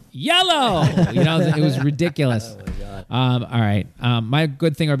it's yellow. You know, it was ridiculous. Oh my god. All right. My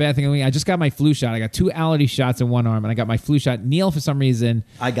good thing or bad thing of the week, I just got my flu shot. I got 2 allergy shots in one arm, and I got my flu shot. Neil, for some reason,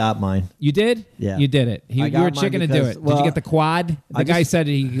 I got mine. you did? Yeah. You did it. I You got were mine chicken to do because- it. Did well, you get the quad? The guy said,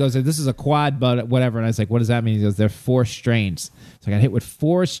 he goes, this is a quad, but whatever. And I was like, what does that mean? He goes, there are 4 strains. So I got hit with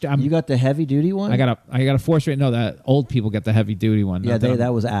 4 You got the heavy duty one? I got a 4 strain. No, the old people get the heavy duty one. Yeah, Not that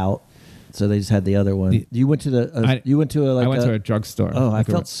that was out. So they just had the other one. You went to I went to a drugstore. Oh, I Like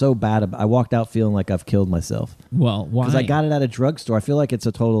felt so bad. I walked out feeling like I've killed myself. Well, why? Because I got it at a drugstore. I feel like it's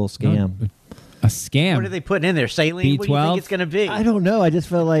a total scam. A scam. What are they putting in there? Saline? What do you B12? think it's going to be? I don't know. I just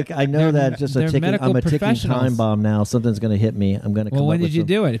feel like I know They're- that just they're medical I'm a ticking professionals. time bomb now. Something's going to hit me. I'm going to come Well, when up with did you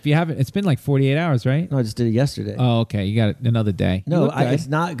do it? If you haven't, it's been like 48 hours, right? No, I just did it yesterday. Oh, okay. You got it another day. You No, look good. it's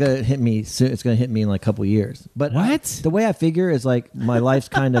not going to hit me soon. It's going to hit me in like a couple years. But What? the way I figure is like my life's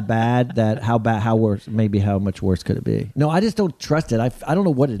kind of bad. That how much worse could it be? No, I just don't trust it. I don't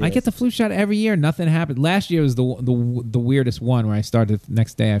know what it is. I get the flu shot every year. Nothing happened. Last year was the weirdest one where I started the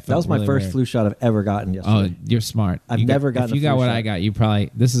next day. I felt That was my really first weird. flu shot I've ever gotten yesterday. Oh, you're smart. I've never gotten If you a got flu what shot. I got, you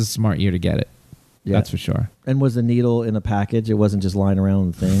probably. This is a smart year to get it. Yeah. That's for sure. And was the needle in a package? It wasn't just lying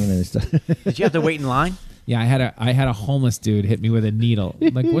around the thing. And then Did you have to wait in line? Yeah, I had a homeless dude hit me with a needle.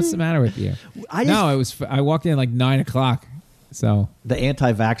 Like, what's the matter with you? I walked in like 9 o'clock. So the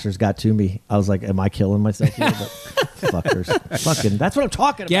anti-vaxxers got to me. I was like, "Am I killing myself here?" But fuckers, fucking. That's what I'm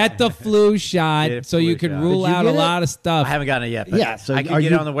talking about. get the flu shot Get a so flu you can shot. rule Did you out get a it? lot of stuff. I haven't gotten it yet. But Yeah, so I are can get you-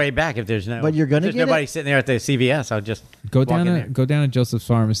 it on the way back if there's no. But you're gonna if get there's nobody it? sitting there at the CVS. I'll just Go walk down in to there. go down to Joseph's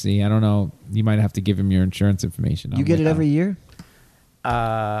Pharmacy. I don't know. You might have to give him your insurance information. You get it every year.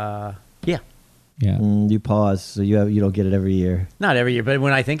 Yeah, Yeah. You pause, so you don't get it every year. not every year, but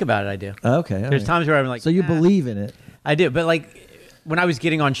when I think about it, I do. Okay, all There's right. times where I'm like, So you "Nah." believe in it? I do, but like when I was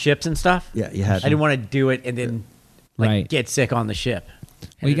getting on ships and stuff, Yeah, you had. I didn't want to do it and then like Right. get sick on the ship.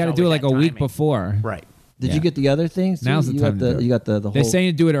 Well, you got to do it like a week before. Right. Did Yeah. you get the other things? too? Now's the you time got to do it. You got the whole. They're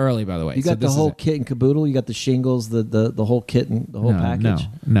saying to do it early, by the way. you got So the this is whole it. kit and caboodle. You got the shingles, the whole kit and the whole package.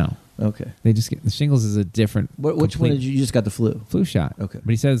 No. Okay. They just get the shingles is a different. Which one complete did you just got the flu? flu shot? Okay.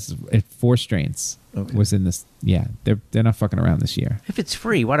 But he says 4 strains Okay. was in this. Yeah, they're not fucking around this year. If it's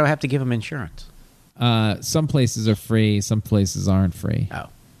free, why do I have to give them insurance? Some places are free, some places aren't free. Oh,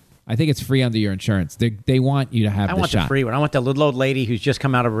 I think it's free under your insurance. They want you to have I the want shot. the free one. I want the little old lady who's just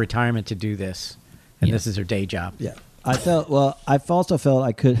come out of retirement to do this, and Yeah. this is her day job. Yeah. I've also felt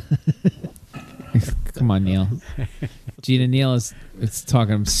I could. Come on, Neil. Gina, Neil is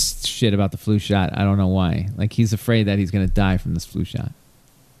talking shit about the flu shot. I don't know why. Like, he's afraid that he's going to die from this flu shot.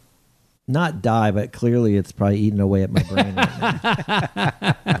 Not die, but clearly it's probably eating away at my brain. Right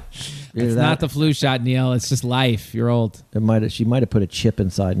now. It's not the flu shot, Neil. It's just life. You're old. She might have put a chip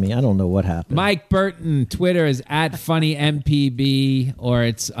inside me. I don't know what happened. Mike Burton, Twitter is @funnympb, or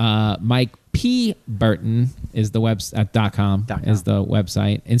it's Mike P. Burton is the .com is the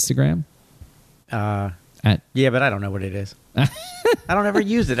website. Instagram at Yeah, but I don't know what it is. I don't ever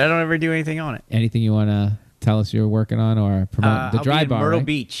use it. I don't ever do anything on it. anything you want to tell us you're working on or promote. The I'll dry be in bar, Myrtle right?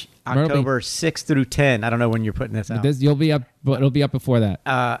 Beach, Myrtle October 6th through 10. I don't know when you're putting this out. You'll be up, but it'll be up before that.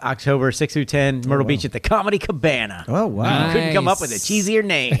 October 6th through 10, Myrtle Beach at the Comedy Cabana. Oh wow, Nice. Couldn't come up with a cheesier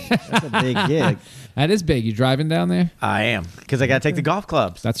name. that's a big gig. That is big. You driving down there? I am, because I got to take the golf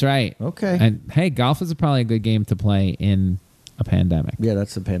clubs. That's right. Okay. And hey, golf is probably a good game to play in a pandemic. Yeah,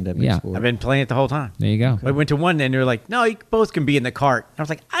 that's a pandemic Yeah. sport. I've been playing it the whole time. There you go. I went to one and they're like, no, you both can be in the cart. I was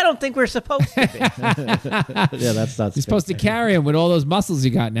like, I don't think we're supposed to be. Yeah, that's not. You're supposed to carry him with all those muscles you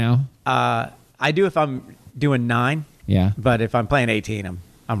got now. I do if I'm doing 9, Yeah. but if I'm playing 18,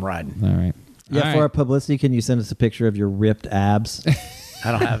 I'm riding. All right. Yeah, All for our right. publicity, can you send us a picture of your ripped abs?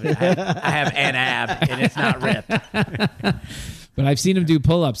 I don't have it. I have an ab, and it's not ripped. But I've seen him do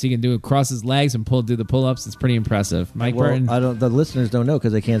pull-ups. He can do it, cross his legs and do the pull-ups. It's pretty impressive. Mike Well, Burton. I don't. The listeners don't know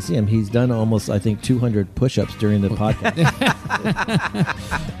because they can't see him. He's done almost, I think, 200 push-ups during the podcast.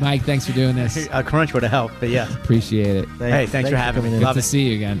 Mike, thanks for doing this. A crunch would have helped, but yeah. Appreciate it. Hey, thanks for having me. coming in. Good Love to it. see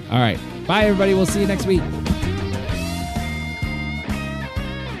you again. All right. Bye, everybody. We'll see you next week.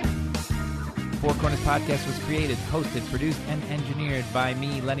 Four Corners Podcast was created, hosted, produced, and engineered by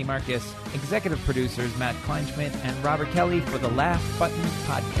me, Lenny Marcus. Executive producers Matt Kleinschmidt and Robert Kelly for the Laugh Button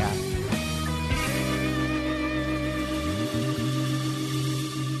Podcast.